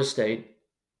jumped Florida State.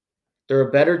 They're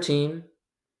a better team.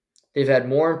 They've had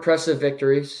more impressive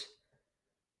victories.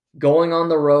 Going on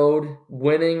the road,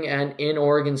 winning and in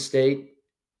Oregon State,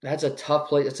 that's a tough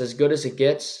place. It's as good as it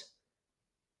gets.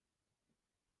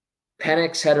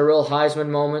 Penix had a real Heisman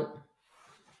moment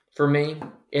for me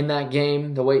in that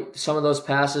game. The way some of those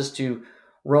passes to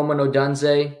Roman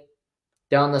Odunze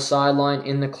down the sideline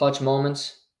in the clutch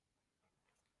moments.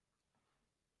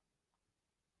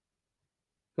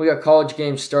 We got college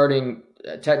games starting.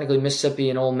 Technically, Mississippi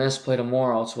and Ole Miss play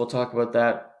tomorrow, so we'll talk about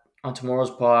that on tomorrow's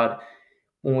pod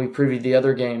when we preview the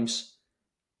other games.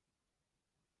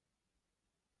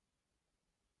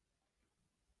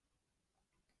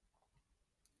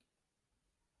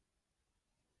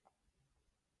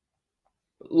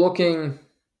 Looking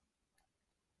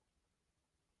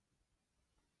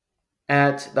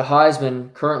at the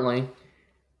Heisman currently,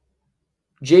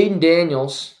 Jaden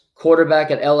Daniels,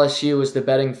 quarterback at LSU, is the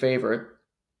betting favorite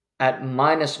at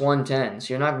minus 110.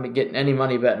 So you're not going to be getting any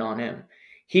money betting on him.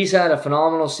 He's had a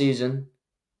phenomenal season,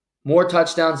 more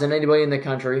touchdowns than anybody in the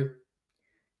country,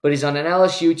 but he's on an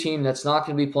LSU team that's not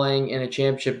going to be playing in a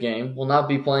championship game, will not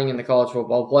be playing in the college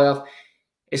football playoff,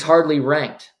 is hardly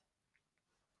ranked.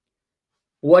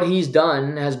 What he's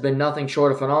done has been nothing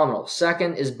short of phenomenal.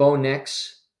 Second is Bo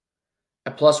Nix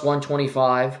at plus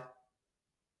 125,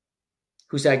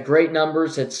 who's had great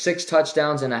numbers, had 6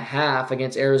 touchdowns and a half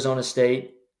against Arizona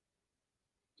State.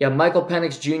 You have Michael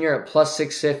Penix Jr. at plus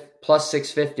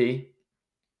 650,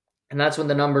 and that's when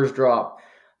the numbers drop.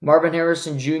 Marvin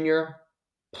Harrison Jr.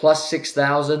 plus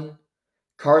 6,000.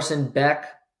 Carson Beck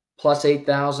plus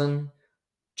 8,000.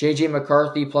 J.J.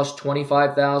 McCarthy plus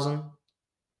 25,000.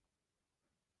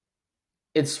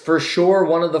 It's for sure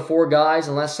one of the 4 guys,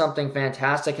 unless something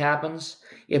fantastic happens.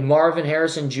 If Marvin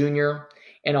Harrison Jr.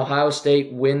 and Ohio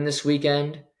State win this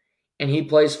weekend, and he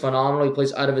plays phenomenal, he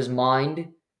plays out of his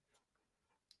mind,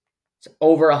 it's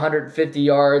over 150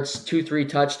 yards, 2-3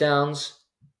 touchdowns,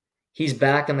 he's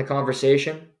back in the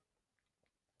conversation.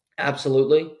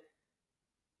 Absolutely.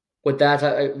 With that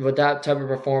type of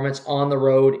performance on the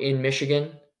road in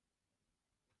Michigan,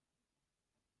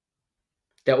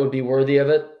 that would be worthy of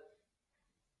it.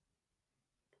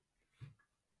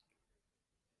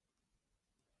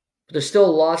 But there's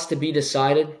still lots to be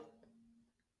decided.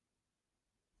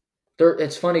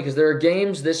 It's funny because there are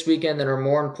games this weekend that are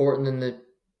more important than the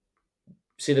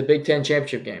Big Ten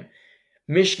championship game.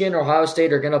 Michigan or Ohio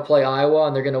State are going to play Iowa,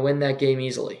 and they're going to win that game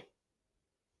easily.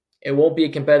 It won't be a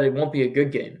competitive, it won't be a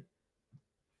good game.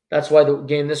 That's why the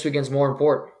game this weekend is more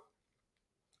important.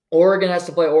 Oregon has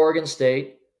to play Oregon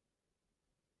State,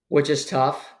 which is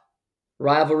tough.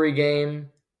 Rivalry game,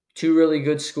 2 really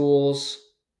good schools,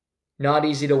 not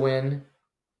easy to win.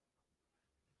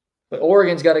 But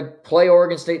Oregon's got to play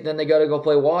Oregon State, then they got to go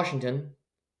play Washington.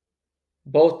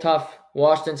 Both tough.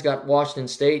 Washington's got Washington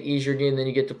State, easier game, then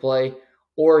you get to play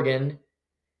Oregon,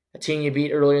 a team you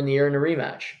beat earlier in the year in a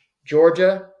rematch.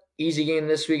 Georgia, easy game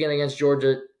this weekend against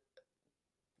Georgia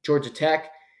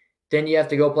Tech. Then you have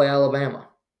to go play Alabama.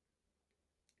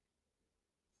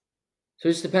 So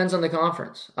it just depends on the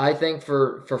conference. I think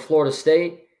for Florida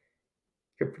State,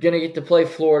 you're going to get to play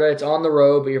Florida. It's on the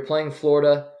road, but you're playing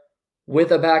Florida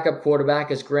with a backup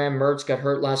quarterback as Graham Mertz got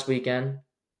hurt last weekend.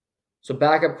 So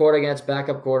backup quarterback against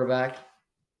backup quarterback.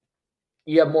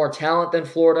 You have more talent than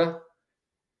Florida.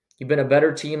 You've been a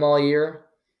better team all year.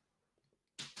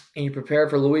 And you prepare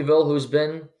for Louisville, who's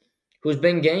been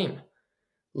game.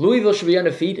 Louisville should be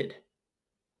undefeated.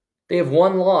 They have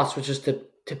one loss, which is to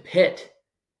Pitt,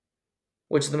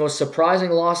 which is the most surprising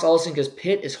loss all season because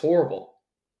Pitt is horrible.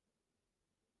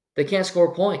 They can't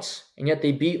score points, and yet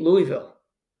they beat Louisville.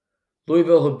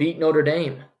 Louisville, who beat Notre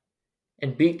Dame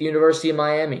and beat the University of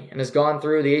Miami and has gone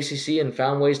through the ACC and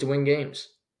found ways to win games.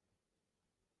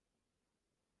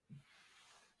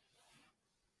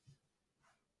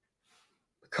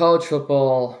 College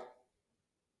football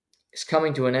is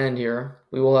coming to an end here.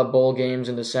 We will have bowl games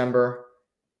in December.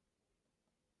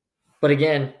 But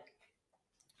again,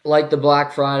 like the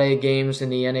Black Friday games in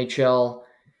the NHL,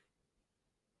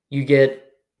 you get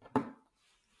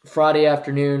Friday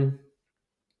afternoon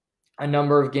a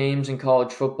number of games in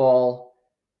college football.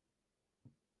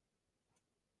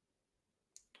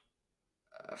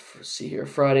 Let's see here.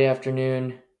 Friday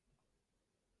afternoon,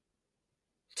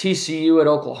 TCU at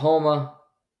Oklahoma,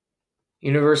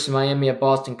 University of Miami at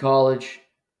Boston College,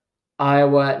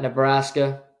 Iowa at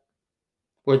Nebraska,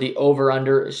 where the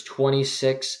over-under is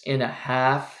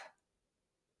 26.5.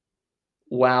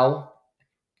 Wow.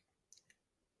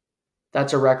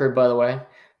 That's a record, by the way.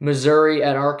 Missouri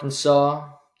at Arkansas,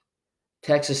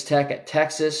 Texas Tech at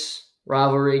Texas,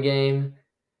 rivalry game,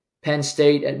 Penn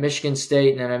State at Michigan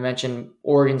State, and then I mentioned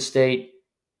Oregon State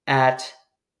at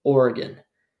Oregon.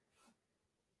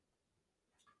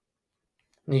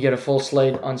 And you get a full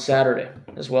slate on Saturday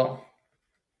as well.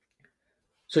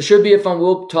 So it should be a fun.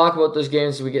 We'll talk about those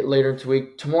games as we get later into the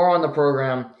week. Tomorrow on the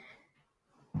program,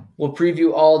 we'll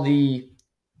preview all the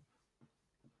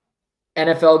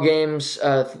NFL games,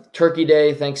 Turkey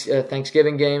Day,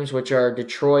 Thanksgiving games, which are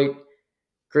Detroit,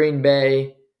 Green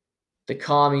Bay, the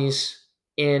Commies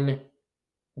in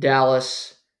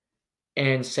Dallas,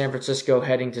 and San Francisco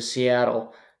heading to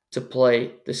Seattle to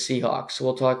play the Seahawks. So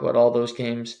we'll talk about all those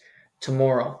games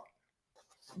tomorrow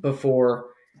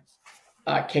before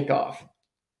kickoff.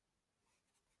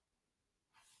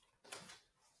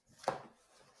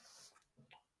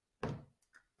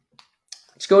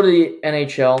 Let's go to the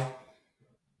NHL.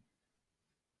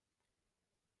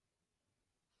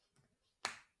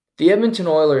 The Edmonton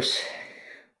Oilers.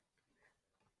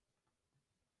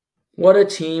 What a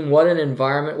team, what an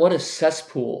environment, what a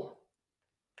cesspool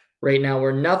right now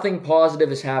where nothing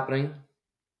positive is happening.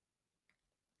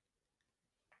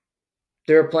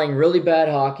 They're playing really bad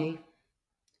hockey.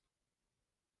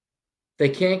 They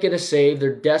can't get a save.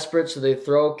 They're desperate, so they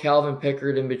throw Calvin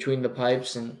Pickard in between the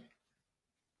pipes, and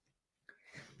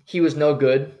he was no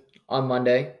good on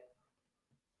Monday.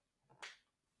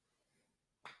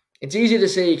 It's easy to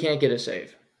say you can't get a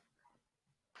save.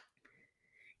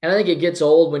 And I think it gets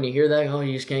old when you hear that. Oh,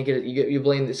 you just can't get it. You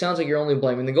blame. It sounds like you're only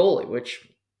blaming the goalie, which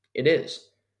it is.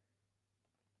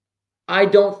 I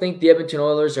don't think the Edmonton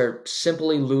Oilers are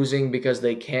simply losing because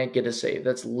they can't get a save.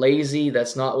 That's lazy.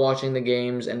 That's not watching the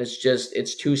games, and it's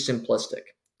too simplistic.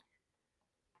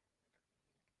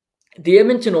 The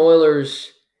Edmonton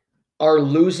Oilers are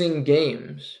losing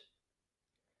games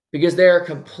because they are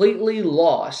completely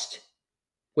lost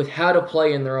with how to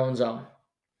play in their own zone.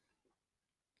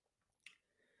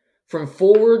 From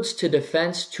forwards to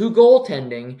defense to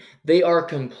goaltending, they are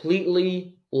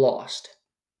completely lost.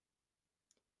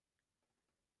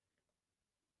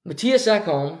 Matthias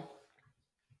Ekholm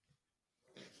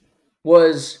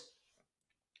was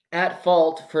at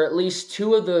fault for at least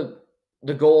two of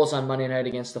the goals on Monday night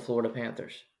against the Florida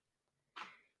Panthers.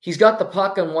 He's got the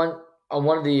puck on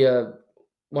one of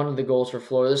the goals for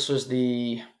Florida. This was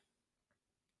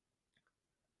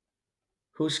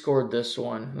who scored this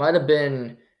one? Might have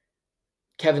been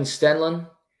Kevin Stenlund.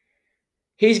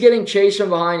 He's getting chased from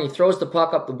behind. He throws the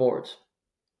puck up the boards.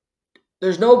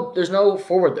 There's no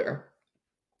forward there.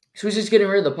 So he's just getting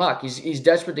rid of the puck. He's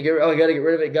desperate to get rid. Oh, I got to get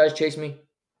rid of it. Guys, chase me.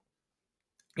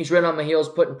 He's right on my heels,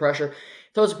 putting pressure.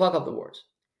 Throws the puck up the boards.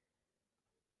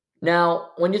 Now,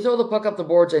 when you throw the puck up the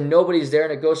boards and nobody's there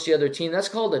and it goes to the other team, that's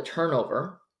called a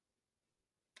turnover.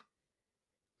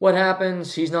 What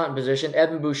happens? He's not in position.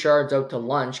 Evan Bouchard's out to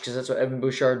lunch because that's what Evan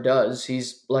Bouchard does.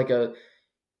 He's like a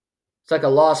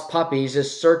lost puppy. He's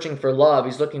just searching for love.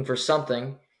 He's looking for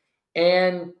something.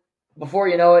 And before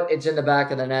you know it, it's in the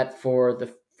back of the net for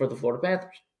the Florida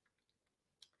Panthers.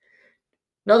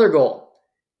 Another goal.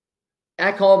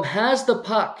 Ekholm has the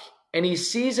puck, and he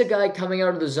sees a guy coming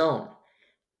out of the zone.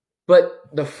 But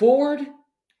the forward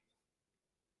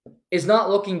is not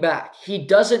looking back. He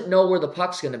doesn't know where the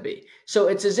puck's going to be. So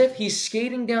it's as if he's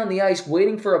skating down the ice,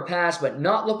 waiting for a pass, but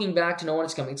not looking back to know when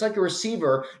it's coming. It's like a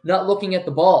receiver not looking at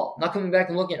the ball, not coming back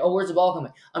and looking at, where's the ball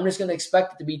coming? I'm just going to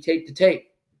expect it to be tape to tape.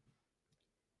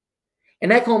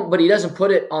 And Ekholm, but he doesn't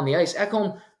put it on the ice.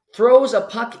 Ekholm throws a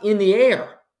puck in the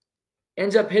air,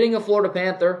 ends up hitting a Florida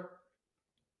Panther.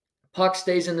 Puck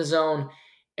stays in the zone,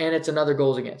 and it's another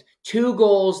goals against. 2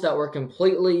 goals that were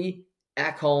completely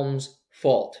Ekholm's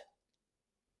fault.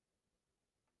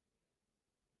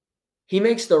 He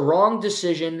makes the wrong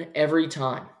decision every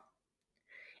time.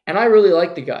 And I really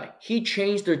like the guy. He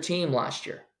changed their team last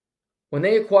year. When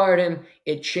they acquired him,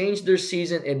 it changed their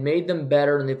season. It made them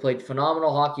better, and they played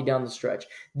phenomenal hockey down the stretch.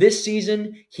 This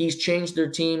season, he's changed their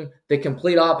team the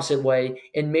complete opposite way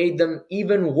and made them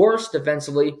even worse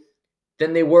defensively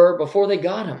than they were before they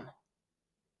got him.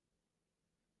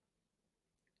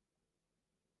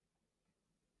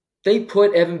 They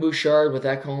put Evan Bouchard with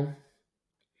Ekholm.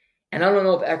 And I don't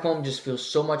know if Ekholm just feels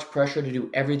so much pressure to do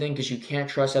everything because you can't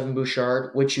trust Evan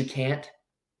Bouchard, which you can't.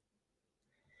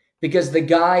 Because the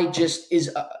guy just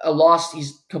is a lost.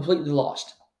 He's completely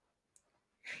lost.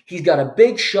 He's got a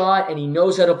big shot and he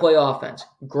knows how to play offense.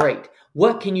 Great.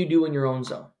 What can you do in your own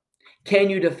zone? Can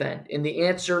you defend? And the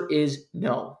answer is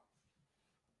no.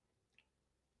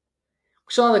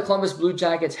 We saw the Columbus Blue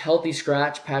Jackets healthy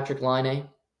scratch Patrick Laine.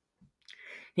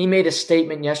 He made a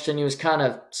statement yesterday and he was kind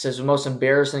of, says, the most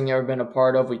embarrassing thing I've ever been a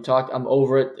part of. We talked, I'm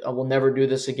over it. I will never do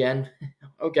this again.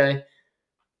 Okay.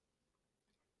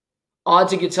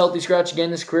 Odds he gets healthy scratch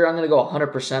again this career, I'm going to go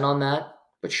 100% on that.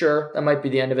 But sure, that might be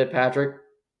the end of it, Patrick.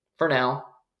 For now.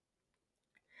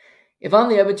 If I'm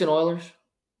the Edmonton Oilers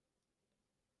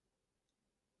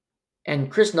and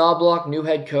Chris Knobloch, new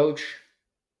head coach,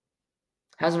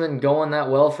 hasn't been going that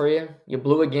well for you. You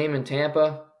blew a game in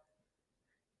Tampa.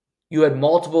 You had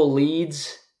multiple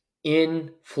leads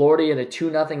in Florida. You had a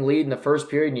 2-0 lead in the first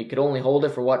period, and you could only hold it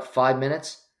for, 5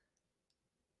 minutes?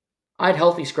 I'd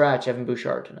healthy scratch Evan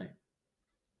Bouchard tonight.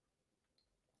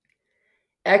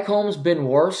 Ekholm's been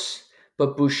worse,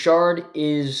 but Bouchard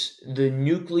is the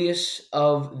nucleus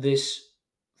of this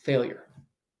failure.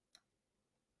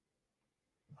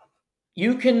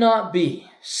 You cannot be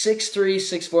 6'3",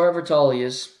 6'4", however tall he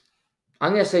is.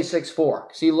 I'm going to say 6'4",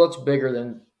 because he looks bigger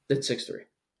than 6'3".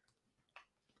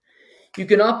 You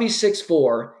cannot be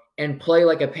 6'4" and play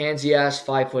like a pansy-ass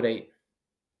 5'8".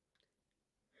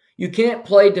 You can't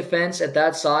play defense at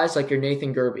that size like you're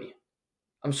Nathan Gerbe.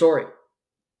 I'm sorry.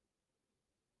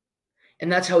 And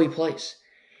that's how he plays.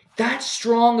 That's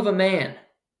strong of a man.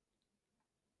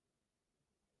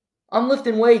 I'm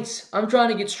lifting weights. I'm trying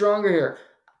to get stronger here.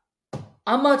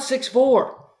 I'm not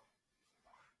 6'4".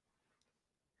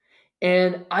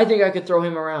 And I think I could throw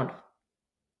him around.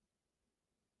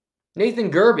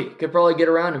 Nathan Gerbe could probably get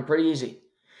around him pretty easy.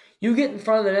 You get in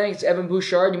front of the net against Evan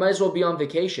Bouchard, you might as well be on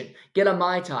vacation. Get a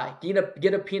Mai Tai.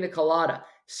 Get a pina colada.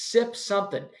 Sip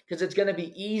something, because it's going to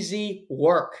be easy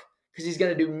work. Because he's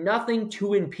going to do nothing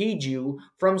to impede you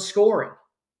from scoring.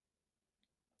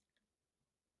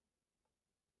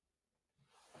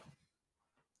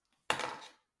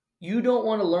 You don't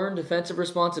want to learn defensive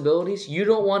responsibilities? You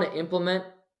don't want to implement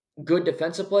good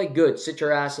defensive play? Good. Sit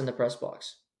your ass in the press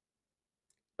box.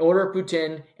 Order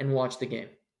Putin and watch the game.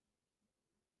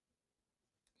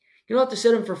 You don't have to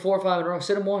sit him for 4 or 5 in a row.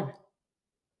 Sit him 1.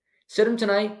 Sit him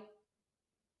tonight.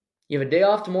 You have a day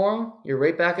off tomorrow. You're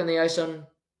right back on the ice on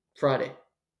Friday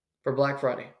for Black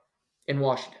Friday in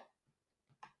Washington.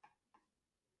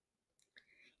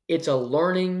 It's a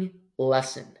learning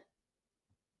lesson.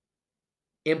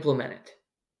 Implement it.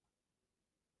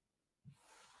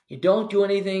 You don't do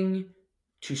anything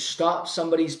to stop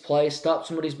somebody's play, stop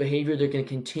somebody's behavior. They're going to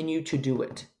continue to do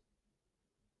it.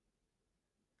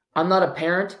 I'm not a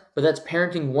parent, but that's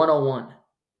parenting 101.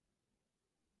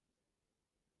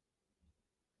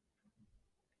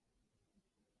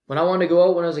 When I wanted to go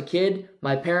out when I was a kid,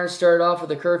 my parents started off with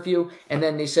a curfew, and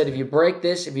then they said, if you break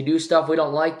this, if you do stuff we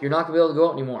don't like, you're not going to be able to go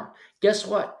out anymore. Guess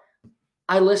what?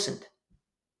 I listened.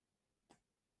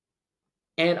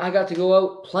 And I got to go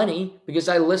out plenty because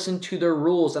I listened to their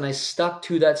rules and I stuck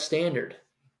to that standard.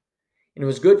 And it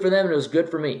was good for them and it was good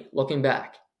for me, looking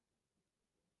back.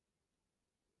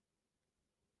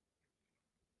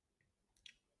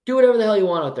 Do whatever the hell you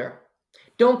want out there.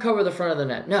 Don't cover the front of the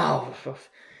net. No.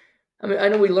 I mean, I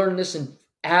know we learned this in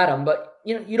Adam, but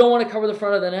you don't want to cover the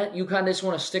front of the net. You kind of just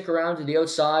want to stick around to the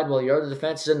outside while your other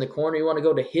defense is in the corner. You want to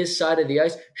go to his side of the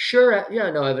ice. Sure, yeah,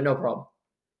 no, I have no problem.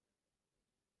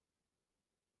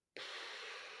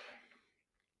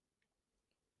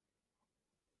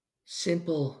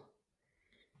 Simple.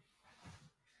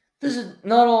 This is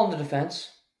not all in the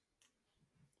defense.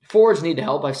 Forwards need to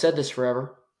help. I've said this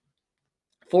forever.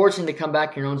 Forwards need to come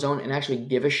back in your own zone and actually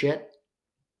give a shit.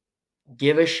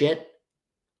 Give a shit.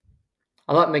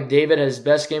 I thought McDavid had his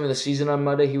best game of the season on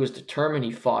Monday. He was determined.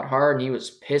 He fought hard, and he was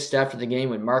pissed after the game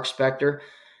when Mark Spector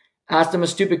asked him a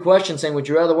stupid question saying, would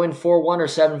you rather win 4-1 or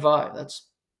 7-5? It's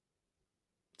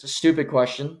a stupid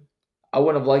question. I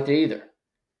wouldn't have liked it either.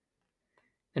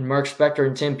 And Mark Spector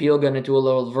and Tim Peel got into a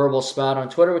little verbal spat on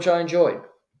Twitter, which I enjoyed.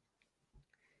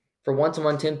 For once, I'm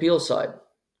on Tim Peel's side.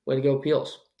 Way to go,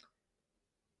 Peels.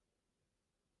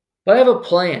 But I have a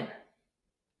plan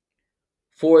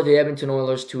for the Edmonton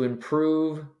Oilers to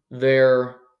improve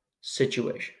their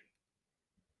situation.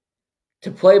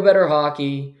 To play better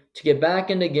hockey, to get back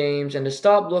into games, and to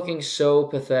stop looking so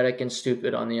pathetic and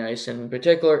stupid on the ice, and in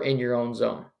particular in your own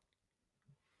zone.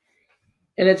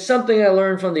 And it's something I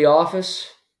learned from The Office,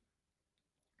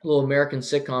 a little American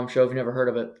sitcom show if you've never heard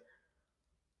of it.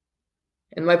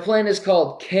 And my plan is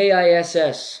called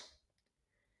KISS.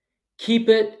 Keep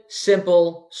it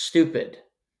simple, stupid.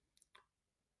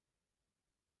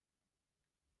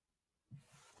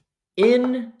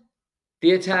 In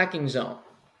the attacking zone,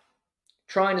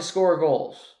 trying to score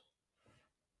goals,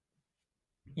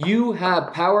 you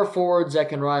have power forwards that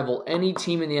can rival any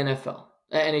team in the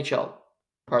NHL.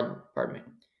 Pardon me.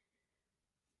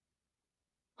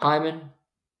 Hyman,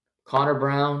 Connor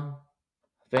Brown,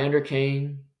 Vander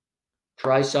Kane,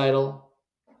 Draisaitl.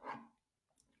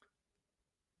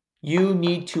 You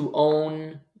need to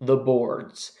own the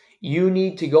boards. You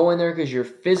need to go in there because you're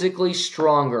physically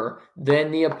stronger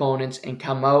than the opponents and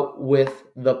come out with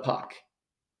the puck.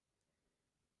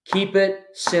 Keep it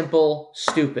simple,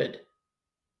 stupid.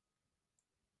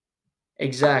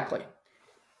 Exactly.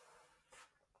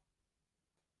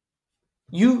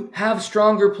 You have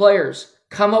stronger players.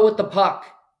 Come out with the puck.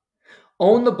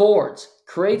 Own the boards.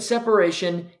 Create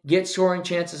separation. Get scoring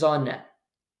chances on net.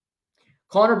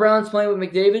 Connor Brown's playing with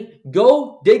McDavid.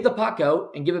 Go dig the puck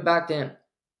out and give it back to him.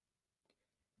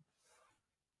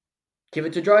 Give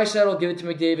it to Draisaitl, give it to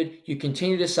McDavid. You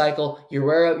continue to cycle. You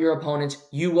wear out your opponents.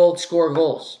 You will score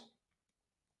goals.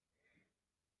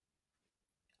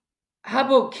 How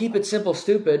about keep it simple,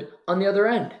 stupid on the other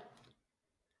end?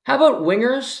 How about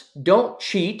wingers don't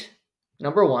cheat,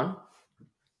 number one,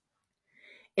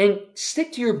 and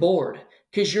stick to your board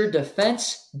because your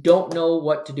defense don't know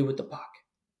what to do with the puck.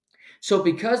 So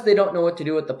because they don't know what to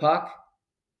do with the puck,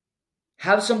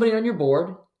 have somebody on your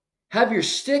board, have your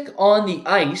stick on the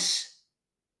ice,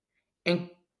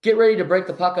 and get ready to break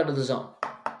the puck out of the zone.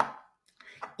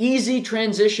 Easy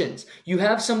transitions. You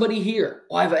have somebody here.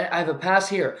 Oh, I have a pass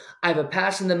here. I have a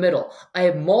pass in the middle. I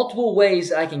have multiple ways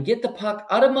that I can get the puck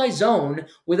out of my zone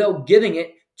without giving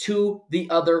it to the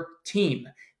other team.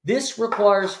 This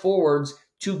requires forwards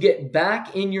to get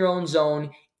back in your own zone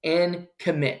and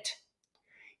commit.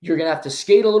 You're going to have to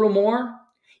skate a little more.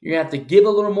 You're going to have to give a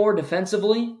little more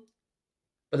defensively.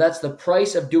 But that's the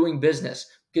price of doing business.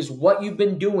 Because what you've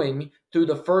been doing through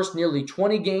the first nearly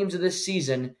 20 games of this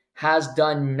season has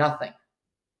done nothing.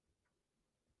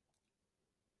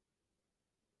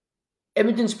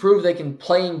 Edmonton's proved they can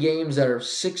play in games that are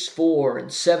 6-4 and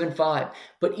 7-5.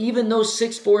 But even those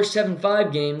 6-4,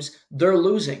 7-5 games, they're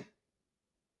losing.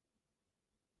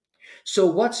 So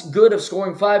what's good of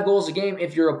scoring 5 goals a game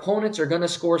if your opponents are going to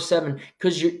score 7?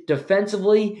 Because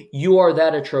defensively, you are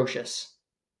that atrocious.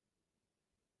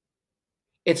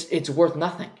 It's worth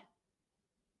nothing.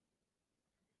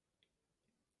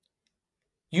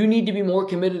 You need to be more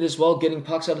committed as well getting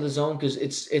pucks out of the zone because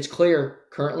it's clear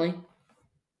currently.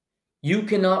 You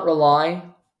cannot rely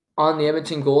on the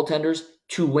Edmonton goaltenders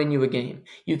to win you a game.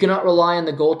 You cannot rely on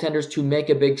the goaltenders to make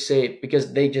a big save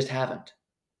because they just haven't.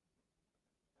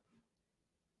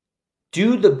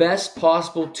 Do the best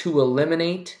possible to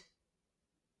eliminate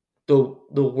the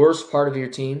worst part of your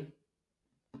team,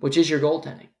 which is your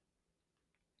goaltending.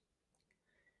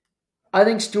 I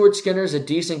think Stuart Skinner is a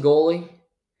decent goalie.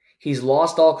 He's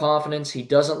lost all confidence. He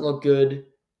doesn't look good.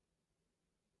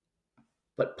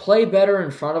 But play better in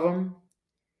front of him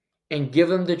and give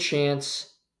him the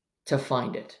chance to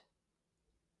find it.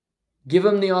 Give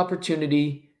him the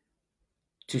opportunity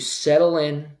to settle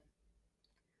in,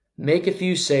 make a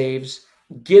few saves,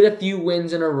 get a few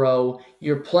wins in a row.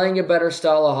 You're playing a better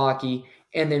style of hockey,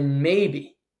 and then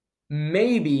maybe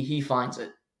he finds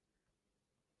it.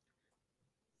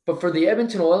 But for the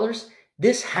Edmonton Oilers,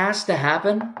 this has to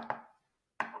happen.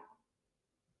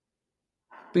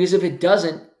 Because if it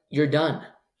doesn't, you're done.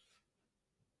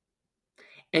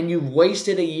 And you've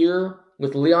wasted a year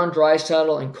with Leon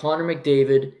Draisaitl and Connor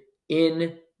McDavid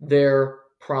in their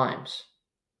primes.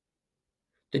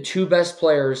 The two best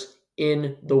players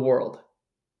in the world.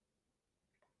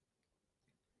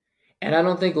 And I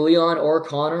don't think Leon or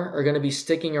Connor are going to be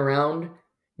sticking around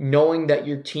knowing that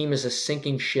your team is a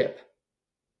sinking ship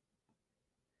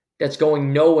that's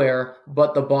going nowhere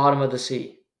but the bottom of the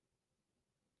sea.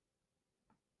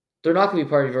 They're not going to be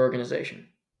part of your organization.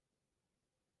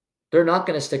 They're not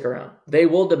going to stick around. They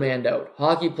will demand out. The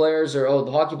hockey players are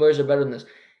better than this.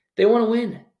 They want to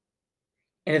win.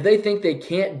 And if they think they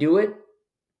can't do it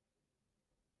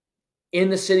in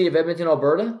the city of Edmonton,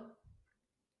 Alberta,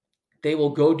 they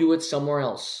will go do it somewhere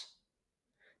else.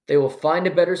 They will find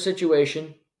a better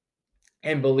situation.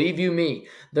 And believe you me,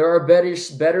 there are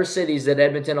better cities than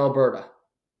Edmonton, Alberta.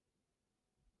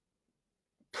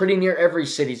 Pretty near every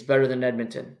city's better than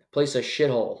Edmonton. Place a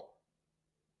shithole.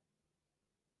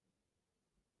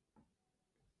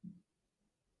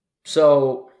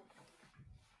 So,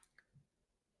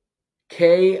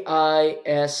 KISS.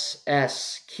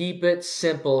 Keep it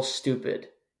simple, stupid.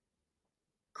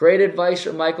 Great advice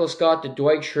from Michael Scott to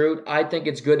Dwight Schrute. I think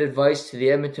it's good advice to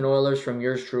the Edmonton Oilers from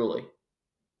yours truly.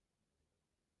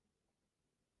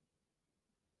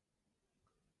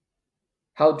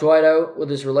 Help Dwight out with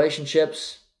his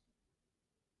relationships,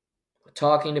 with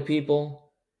talking to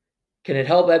people. Can it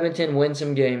help Edmonton win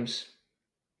some games?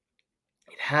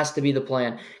 It has to be the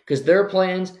plan, because their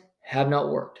plans have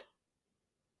not worked.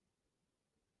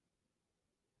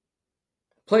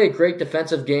 Play a great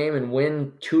defensive game and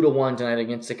win 2-1 tonight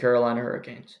against the Carolina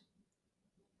Hurricanes.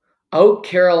 Out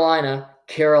Carolina.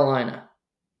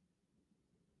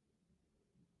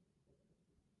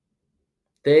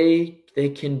 They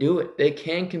can do it. They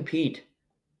can compete.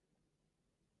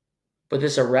 But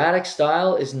this erratic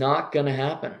style is not going to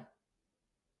happen.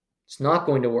 It's not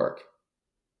going to work.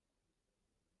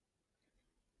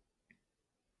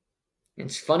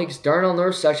 It's funny because Darnell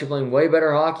Nurse is actually playing way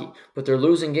better hockey, but they're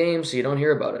losing games, so you don't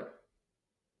hear about it,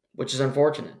 which is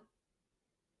unfortunate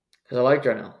because I like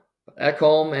Darnell. But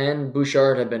Ekholm and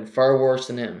Bouchard have been far worse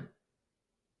than him.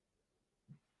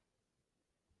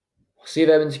 We'll see if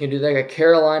Edmonton can do that. I got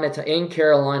Carolina in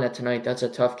Carolina tonight. That's a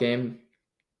tough game.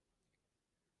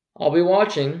 I'll be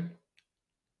watching.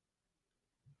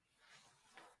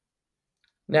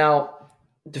 Now,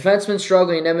 defenseman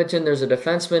struggling in Edmonton. There's a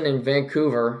defenseman in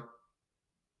Vancouver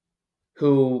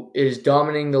who is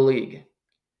dominating the league.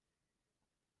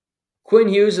 Quinn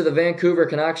Hughes of the Vancouver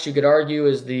Canucks, you could argue,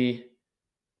 is the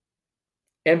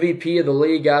MVP of the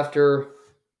league after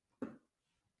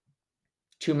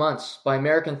 2 months. By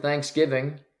American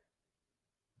Thanksgiving,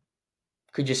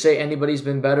 could you say anybody's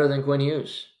been better than Quinn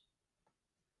Hughes?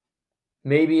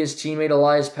 Maybe his teammate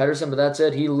Elias Pettersson, but that's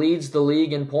it. He leads the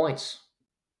league in points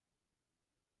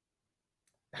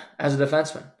as a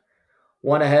defenseman.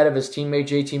 One ahead of his teammate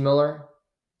JT Miller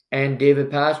and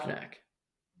David Pastrnak.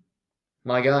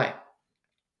 My guy.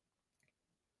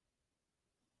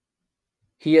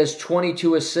 He has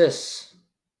 22 assists,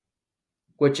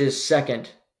 which is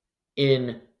second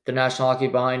in the National Hockey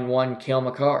behind one Cale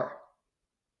Makar.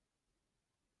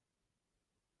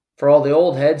 For all the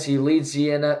old heads, he leads the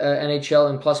NHL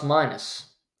in plus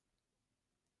minus.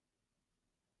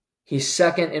 He's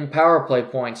second in power play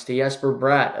points to Jesper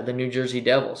Bratt of the New Jersey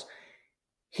Devils.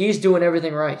 He's doing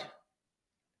everything right.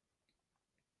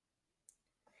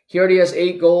 He already has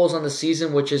 8 goals on the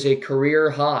season, which is a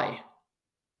career high.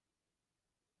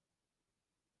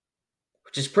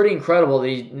 Which is pretty incredible that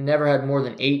he never had more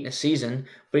than 8 in a season.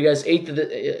 But he has 8 to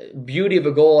the beauty of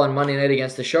a goal on Monday night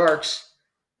against the Sharks,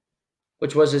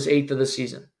 which was his 8th of the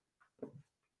season.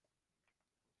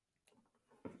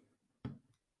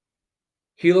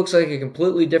 He looks like a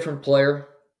completely different player,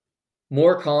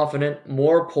 more confident,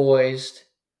 more poised.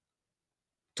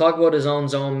 Talk about his own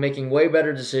zone, making way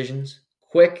better decisions,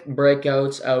 quick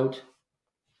breakouts out.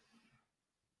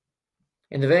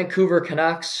 And the Vancouver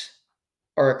Canucks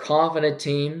are a confident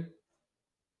team,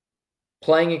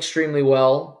 playing extremely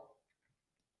well.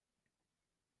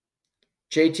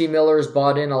 JT Miller has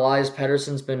bought in. Elias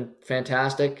Pettersson's been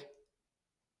fantastic.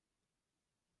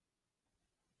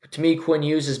 But to me, Quinn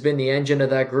Hughes has been the engine of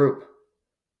that group.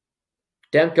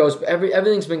 Demko's,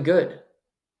 everything's been good.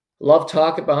 Love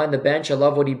talking behind the bench. I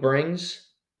love what he brings.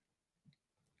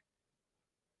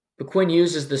 But Quinn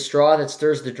Hughes is the straw that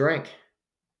stirs the drink.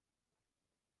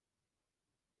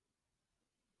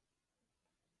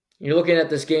 You're looking at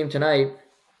this game tonight.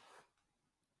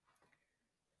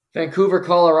 Vancouver,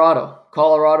 Colorado.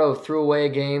 Colorado threw away a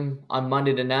game on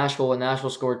Monday to Nashville when Nashville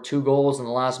scored 2 goals in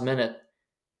the last minute.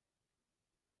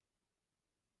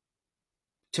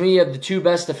 To me, you have the 2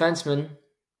 best defensemen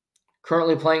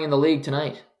currently playing in the league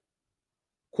tonight.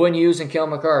 Quinn Hughes and Cale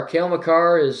Makar. Cale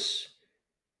Makar is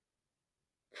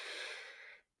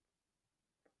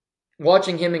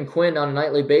watching him and Quinn on a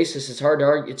nightly basis, it's hard to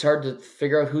argue, it's hard to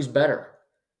figure out who's better.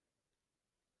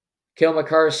 Cale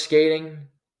Makar's skating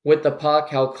with the puck,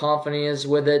 how confident he is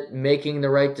with it, making the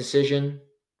right decision.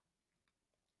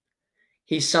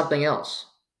 He's something else.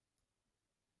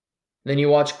 Then you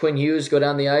watch Quinn Hughes go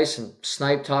down the ice and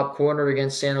snipe top corner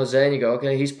against San Jose, and you go,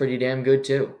 okay, he's pretty damn good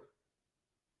too.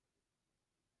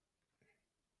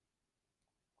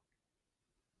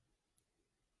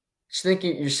 Just think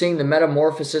you're seeing the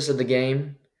metamorphosis of the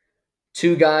game.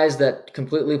 Two guys that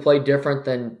completely play different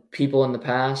than people in the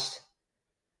past.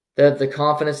 That have the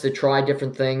confidence to try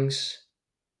different things.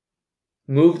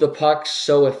 Move the puck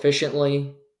so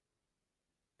efficiently.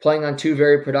 Playing on two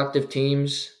very productive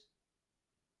teams.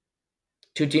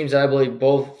 Two teams that I believe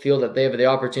both feel that they have the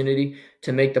opportunity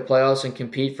to make the playoffs and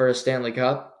compete for a Stanley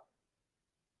Cup.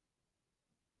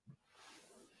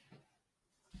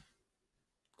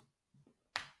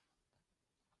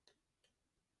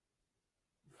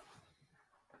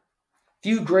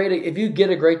 If you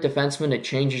get a great defenseman, it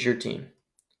changes your team.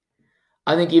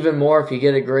 I think even more if you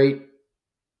get a great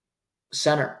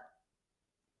center.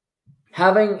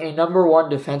 Having a number one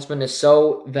defenseman is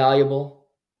so valuable.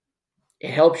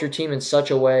 It helps your team in such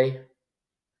a way.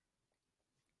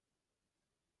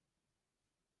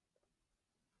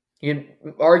 You can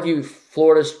argue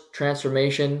Florida's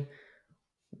transformation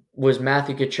was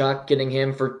Matthew Tkachuk, getting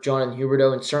him for Jonathan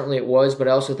Huberdeau, and certainly it was, but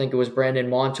I also think it was Brandon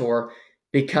Montour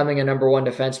becoming a number one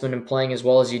defenseman and playing as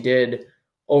well as he did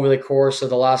over the course of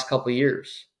the last couple of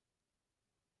years.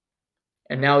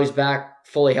 And now he's back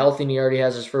fully healthy, and he already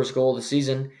has his first goal of the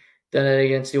season, done it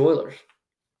against the Oilers.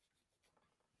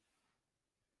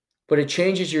 But it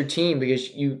changes your team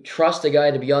because you trust a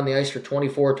guy to be on the ice for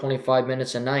 24, 25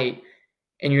 minutes a night,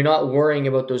 and you're not worrying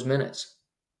about those minutes.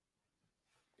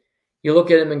 You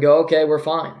look at him and go, okay, we're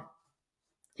fine.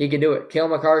 He can do it. Cale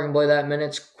Makar can play that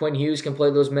minutes. Quinn Hughes can play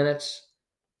those minutes.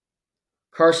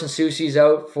 Carson Soucy's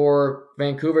out for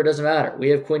Vancouver. It doesn't matter.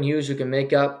 We have Quinn Hughes who can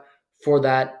make up for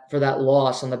that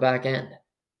loss on the back end.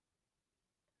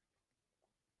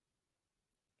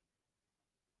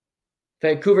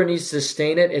 Vancouver needs to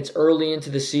sustain it. It's early into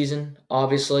the season,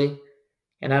 obviously.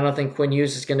 And I don't think Quinn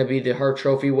Hughes is going to be the Hart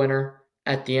Trophy winner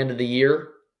at the end of the year.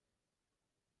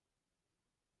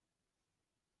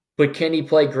 But can he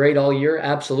play great all year?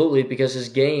 Absolutely, because his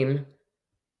game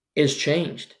is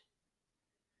changed.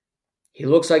 He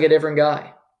looks like a different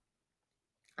guy.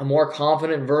 A more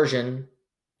confident version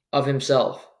of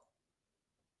himself.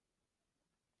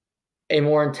 A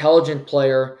more intelligent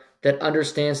player that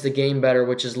understands the game better,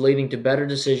 which is leading to better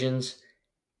decisions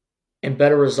and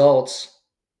better results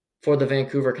for the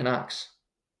Vancouver Canucks.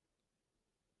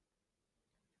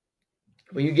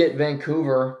 When you get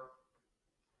Vancouver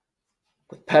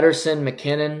with Pettersson,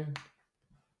 McKinnon,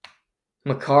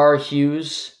 Makar,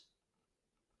 Hughes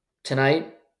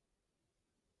tonight,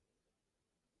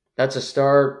 that's a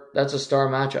star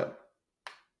matchup.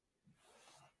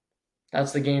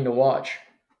 That's the game to watch.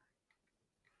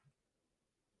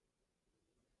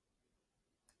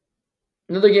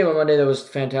 Another game on Monday that was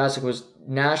fantastic was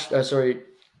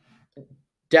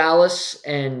Dallas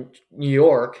and New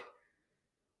York.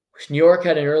 New York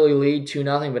had an early lead,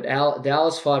 2-0, but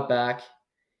Dallas fought back.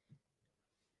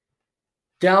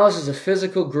 Dallas is a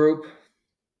physical group.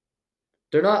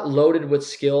 They're not loaded with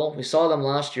skill. We saw them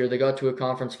last year. They got to a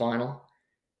conference final.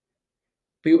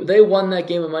 But they won that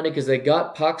game on Monday because they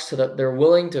got pucks they're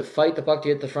willing to fight the puck to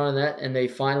get to the front of the net, and they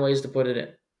find ways to put it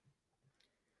in.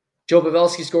 Joe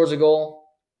Pavelski scores a goal.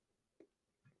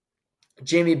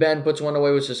 Jamie Benn puts one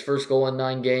away, which is his first goal in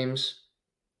 9 games.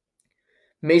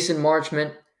 Mason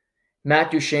Marchment, Matt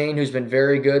Duchene, who's been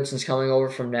very good since coming over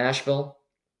from Nashville.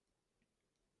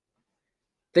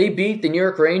 They beat the New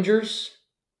York Rangers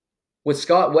with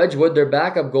Scott Wedgwood, their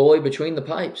backup goalie, between the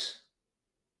pipes.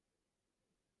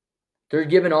 They're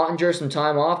giving Ottinger some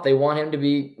time off. They want him to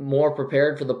be more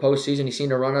prepared for the postseason. He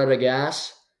seemed to run out of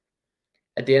gas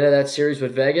at the end of that series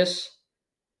with Vegas.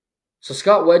 So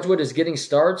Scott Wedgwood is getting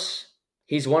starts.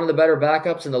 He's one of the better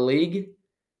backups in the league.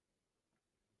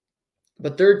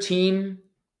 But their team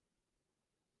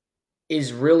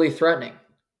is really threatening.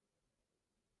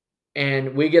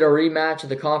 And we get a rematch of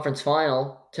the conference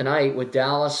final tonight with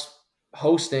Dallas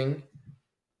hosting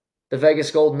the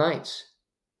Vegas Golden Knights.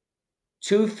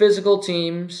 2 physical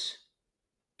teams,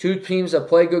 2 teams that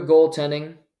play good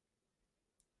goaltending.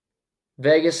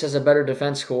 Vegas has a better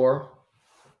defense core.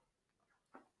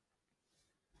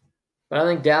 But I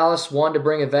think Dallas wanted to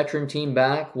bring a veteran team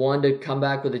back, wanted to come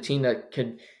back with a team that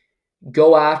could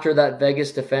go after that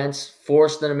Vegas defense,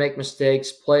 force them to make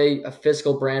mistakes, play a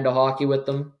physical brand of hockey with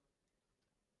them.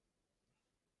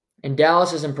 And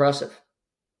Dallas is impressive.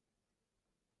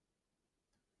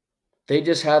 they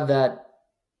just have that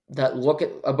look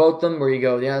about them where you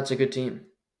go, yeah, it's a good team.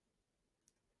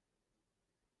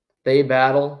 They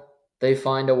battle. They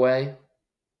find a way.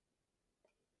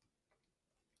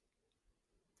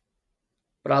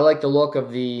 But I like the look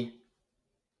of the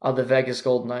Vegas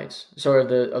Golden Knights. Sorry,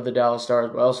 of the Dallas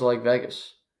Stars, but I also like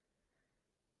Vegas.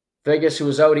 Vegas, who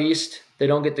was out east, they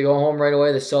don't get to go home right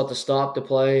away. They still have to stop to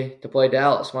play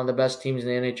Dallas, one of the best teams in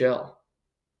the NHL.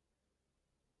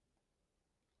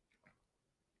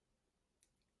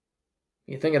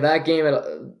 You think of that game at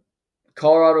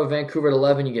Colorado, Vancouver at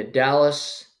 11. You get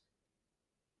Dallas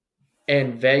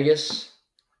and Vegas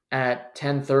at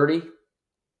 10:30.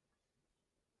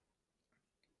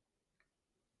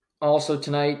 Also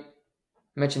tonight,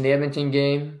 I mentioned the Edmonton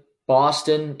game.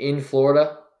 Boston in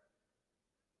Florida.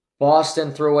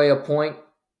 Boston threw away a point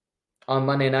on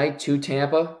Monday night to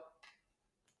Tampa.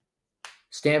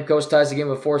 Stamkos ties the game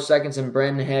with 4 seconds, and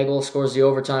Brandon Hagel scores the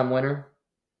overtime winner.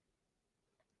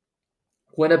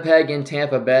 Winnipeg in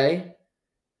Tampa Bay.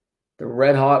 The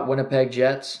red-hot Winnipeg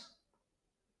Jets.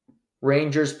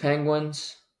 Rangers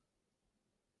Penguins.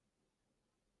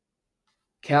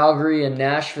 Calgary and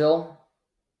Nashville.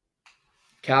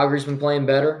 Calgary's been playing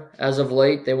better as of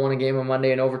late. They won a game on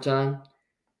Monday in overtime.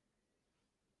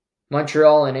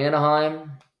 Montreal and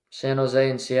Anaheim. San Jose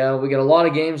and Seattle. We got a lot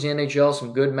of games in the NHL,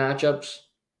 some good matchups.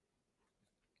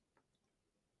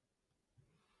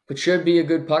 But should be a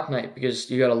good puck night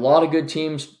because you got a lot of good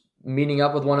teams meeting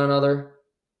up with one another.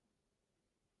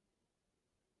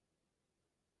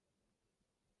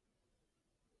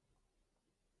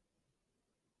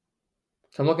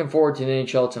 So I'm looking forward to the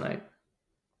NHL tonight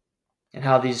and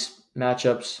how these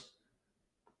matchups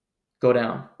go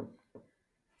down.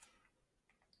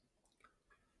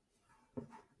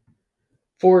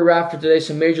 Before we wrap for today,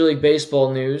 some Major League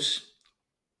Baseball news.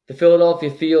 The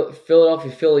Philadelphia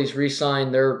Phillies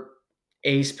re-signed their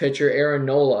ace pitcher Aaron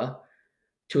Nola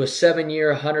to a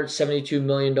 7-year, $172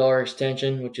 million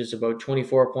extension, which is about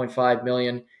 $24.5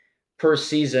 million per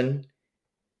season.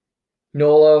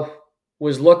 Nola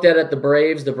was looked at the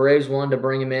Braves. The Braves wanted to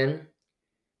bring him in.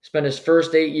 Spent his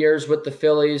first 8 years with the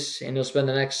Phillies, and he'll spend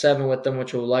the next 7 with them,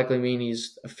 which will likely mean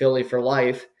he's a Philly for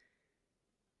life.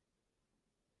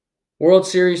 World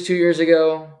Series 2 years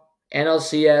ago,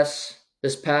 NLCS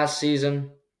this past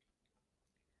season.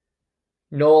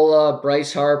 Nola,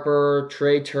 Bryce Harper,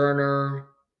 Trey Turner,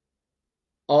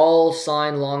 all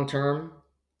signed long-term.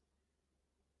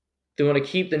 They want to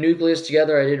keep the nucleus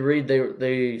together. I did read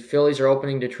the Phillies are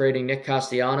opening to trading Nick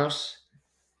Castellanos.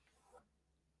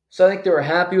 So I think they were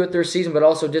happy with their season, but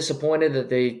also disappointed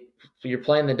that you're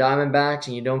playing the Diamondbacks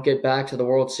and you don't get back to the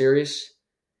World Series.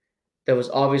 That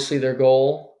was obviously their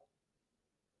goal.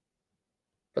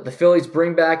 But the Phillies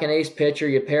bring back an ace pitcher.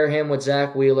 You pair him with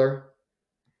Zach Wheeler.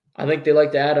 I think they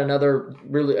like to add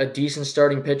a decent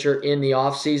starting pitcher in the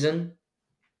offseason.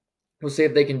 We'll see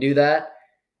if they can do that.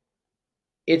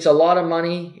 It's a lot of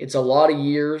money. It's a lot of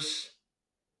years.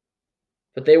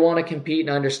 But they want to compete, and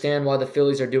I understand why the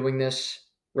Phillies are doing this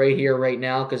right here, right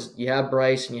now, because you have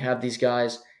Bryce and you have these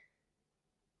guys.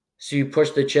 So you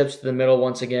push the chips to the middle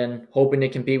once again, hoping to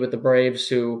compete with the Braves,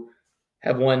 who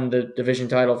have won the division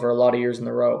title for a lot of years in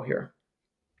a row here.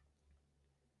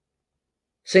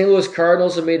 St. Louis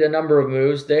Cardinals have made a number of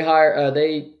moves.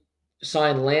 They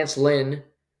signed Lance Lynn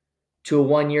to a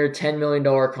 1-year, $10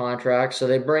 million contract. So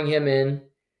they bring him in.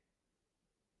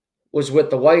 Was with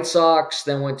the White Sox,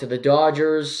 then went to the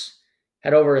Dodgers.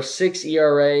 Had over a 6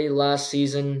 ERA last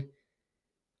season.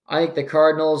 I think the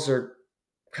Cardinals are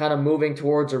kind of moving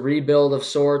towards a rebuild of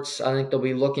sorts. I think they'll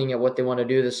be looking at what they want to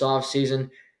do this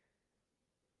offseason.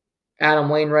 Adam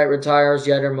Wainwright retires.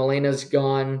 Yadier Molina's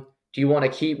gone. Do you want to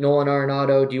keep Nolan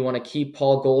Arenado? Do you want to keep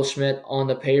Paul Goldschmidt on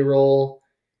the payroll?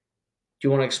 Do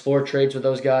you want to explore trades with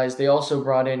those guys? They also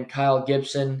brought in Kyle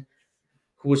Gibson,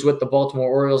 who was with the Baltimore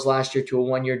Orioles last year, to a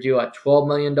 1-year deal at $12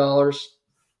 million.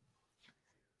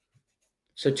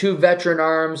 So 2 veteran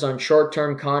arms on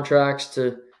short-term contracts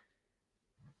to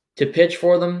pitch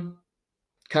for them.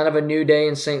 Kind of a new day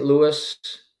in St. Louis.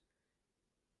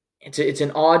 It's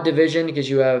an odd division because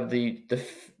you have the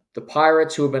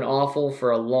Pirates, who have been awful for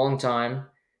a long time.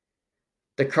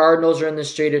 The Cardinals are in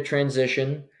this state of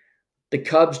transition. The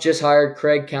Cubs just hired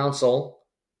Craig Counsell,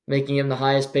 making him the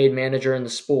highest paid manager in the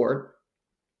sport,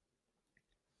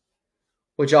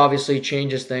 which obviously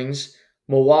changes things.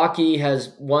 Milwaukee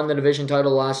has won the division title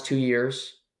the last 2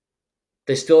 years.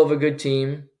 They still have a good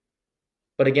team,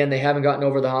 but again, they haven't gotten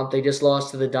over the hump. They just lost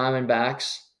to the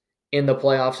Diamondbacks in the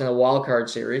playoffs in a wild card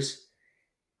series.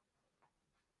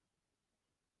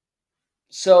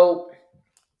 So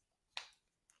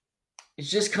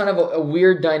it's just kind of a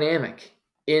weird dynamic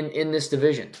in this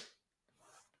division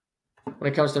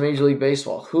when it comes to Major League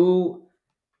Baseball.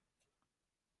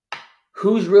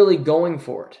 Who's really going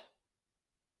for it?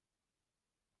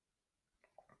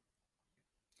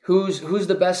 Who's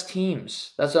the best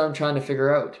teams? That's what I'm trying to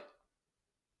figure out.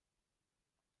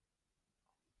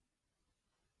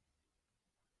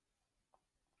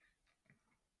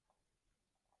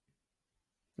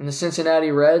 And the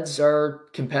Cincinnati Reds are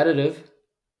competitive,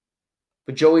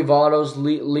 but Joey Votto's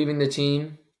leaving the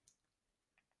team.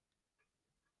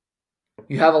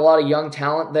 You have a lot of young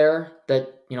talent there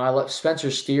that, I love. Spencer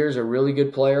Steer's a really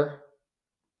good player.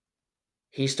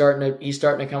 He's starting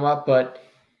to come up, but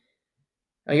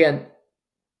again,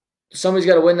 somebody's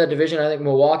got to win that division. I think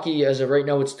Milwaukee, as of right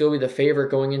now, would still be the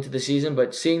favorite going into the season,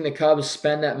 but seeing the Cubs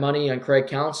spend that money on Craig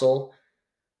Counsell,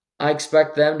 I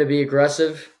expect them to be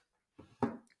aggressive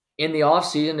in the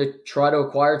offseason to try to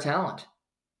acquire talent.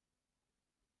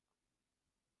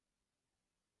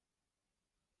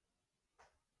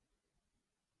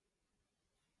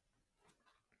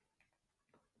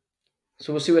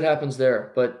 So we'll see what happens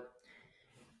there. But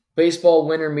baseball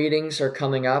winter meetings are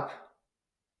coming up.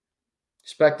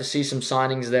 Expect to see some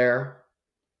signings there.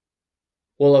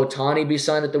 Will Ohtani be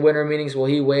signed at the winter meetings? Will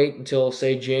he wait until,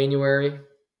 say, January? As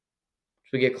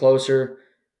we get closer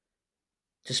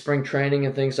to spring training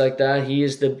and things like that. He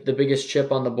is the biggest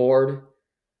chip on the board.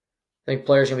 I think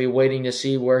players are going to be waiting to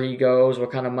see where he goes,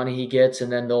 what kind of money he gets,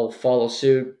 and then they'll follow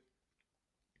suit.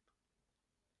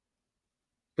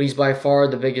 But he's by far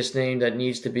the biggest name that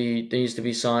needs to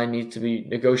be signed, needs to be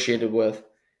negotiated with.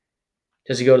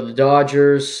 Does he go to the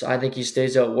Dodgers? I think he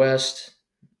stays out west.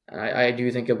 I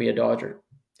do think he'll be a Dodger.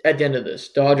 At the end of this,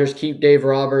 Dodgers keep Dave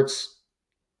Roberts,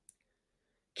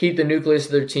 keep the nucleus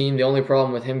of their team. The only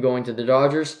problem with him going to the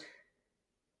Dodgers,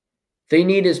 they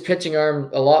need his pitching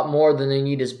arm a lot more than they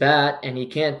need his bat, and he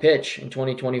can't pitch in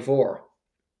 2024,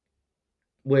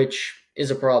 which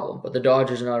is a problem. But the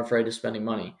Dodgers are not afraid of spending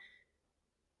money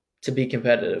to be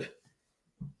competitive.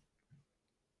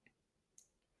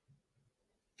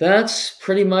 That's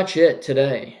pretty much it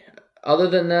today. Other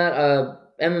than that,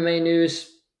 MMA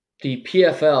news, the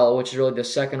PFL, which is really the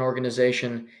second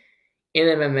organization in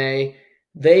MMA,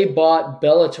 they bought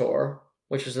Bellator,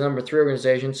 which was the number 3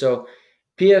 organization. So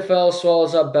PFL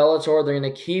swallows up Bellator. They're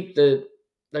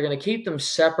going to keep them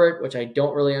separate, which I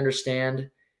don't really understand.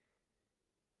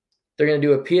 They're going to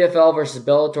do a PFL versus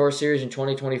Bellator series in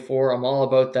 2024. I'm all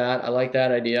about that. I like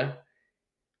that idea.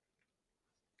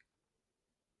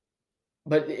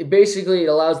 But it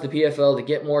allows the PFL to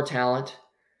get more talent.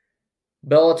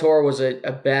 Bellator was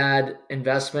a bad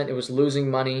investment. It was losing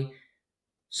money.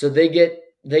 So they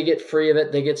get free of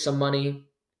it. They get some money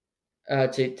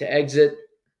to exit.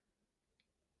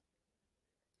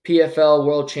 PFL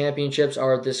World Championships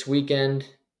are this weekend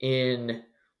in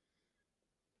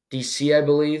DC, I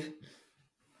believe.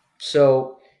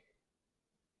 So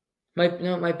it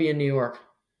might be in New York.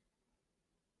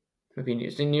 Might be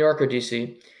in New York or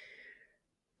DC.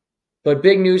 But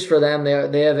big news for them. They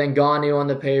have Ngannou on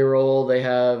the payroll. They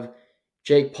have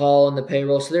Jake Paul on the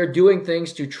payroll. So they're doing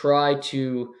things to try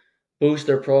to boost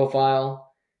their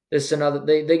profile. They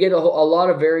get a lot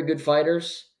of very good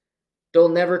fighters. They'll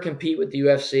never compete with the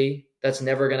UFC. That's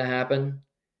never going to happen.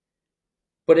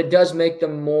 But it does make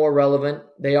them more relevant.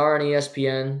 They are on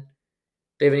ESPN.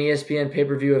 They have an ESPN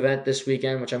pay-per-view event this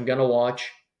weekend, which I'm going to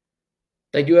watch.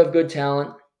 They do have good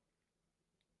talent.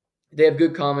 They have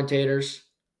good commentators.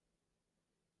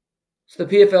 So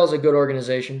the PFL is a good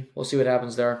organization. We'll see what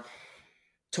happens there.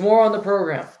 Tomorrow on the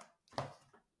program,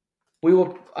 I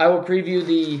will preview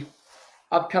the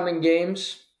upcoming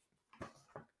games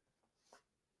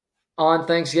on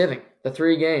Thanksgiving, the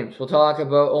 3 games. We'll talk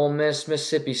about Ole Miss,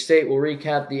 Mississippi State. We'll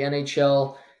recap the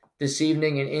NHL this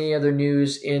evening and any other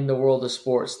news in the world of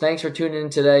sports. Thanks for tuning in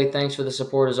today. Thanks for the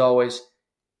support as always.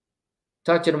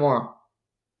 Talk to you tomorrow.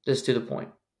 This is To The Point.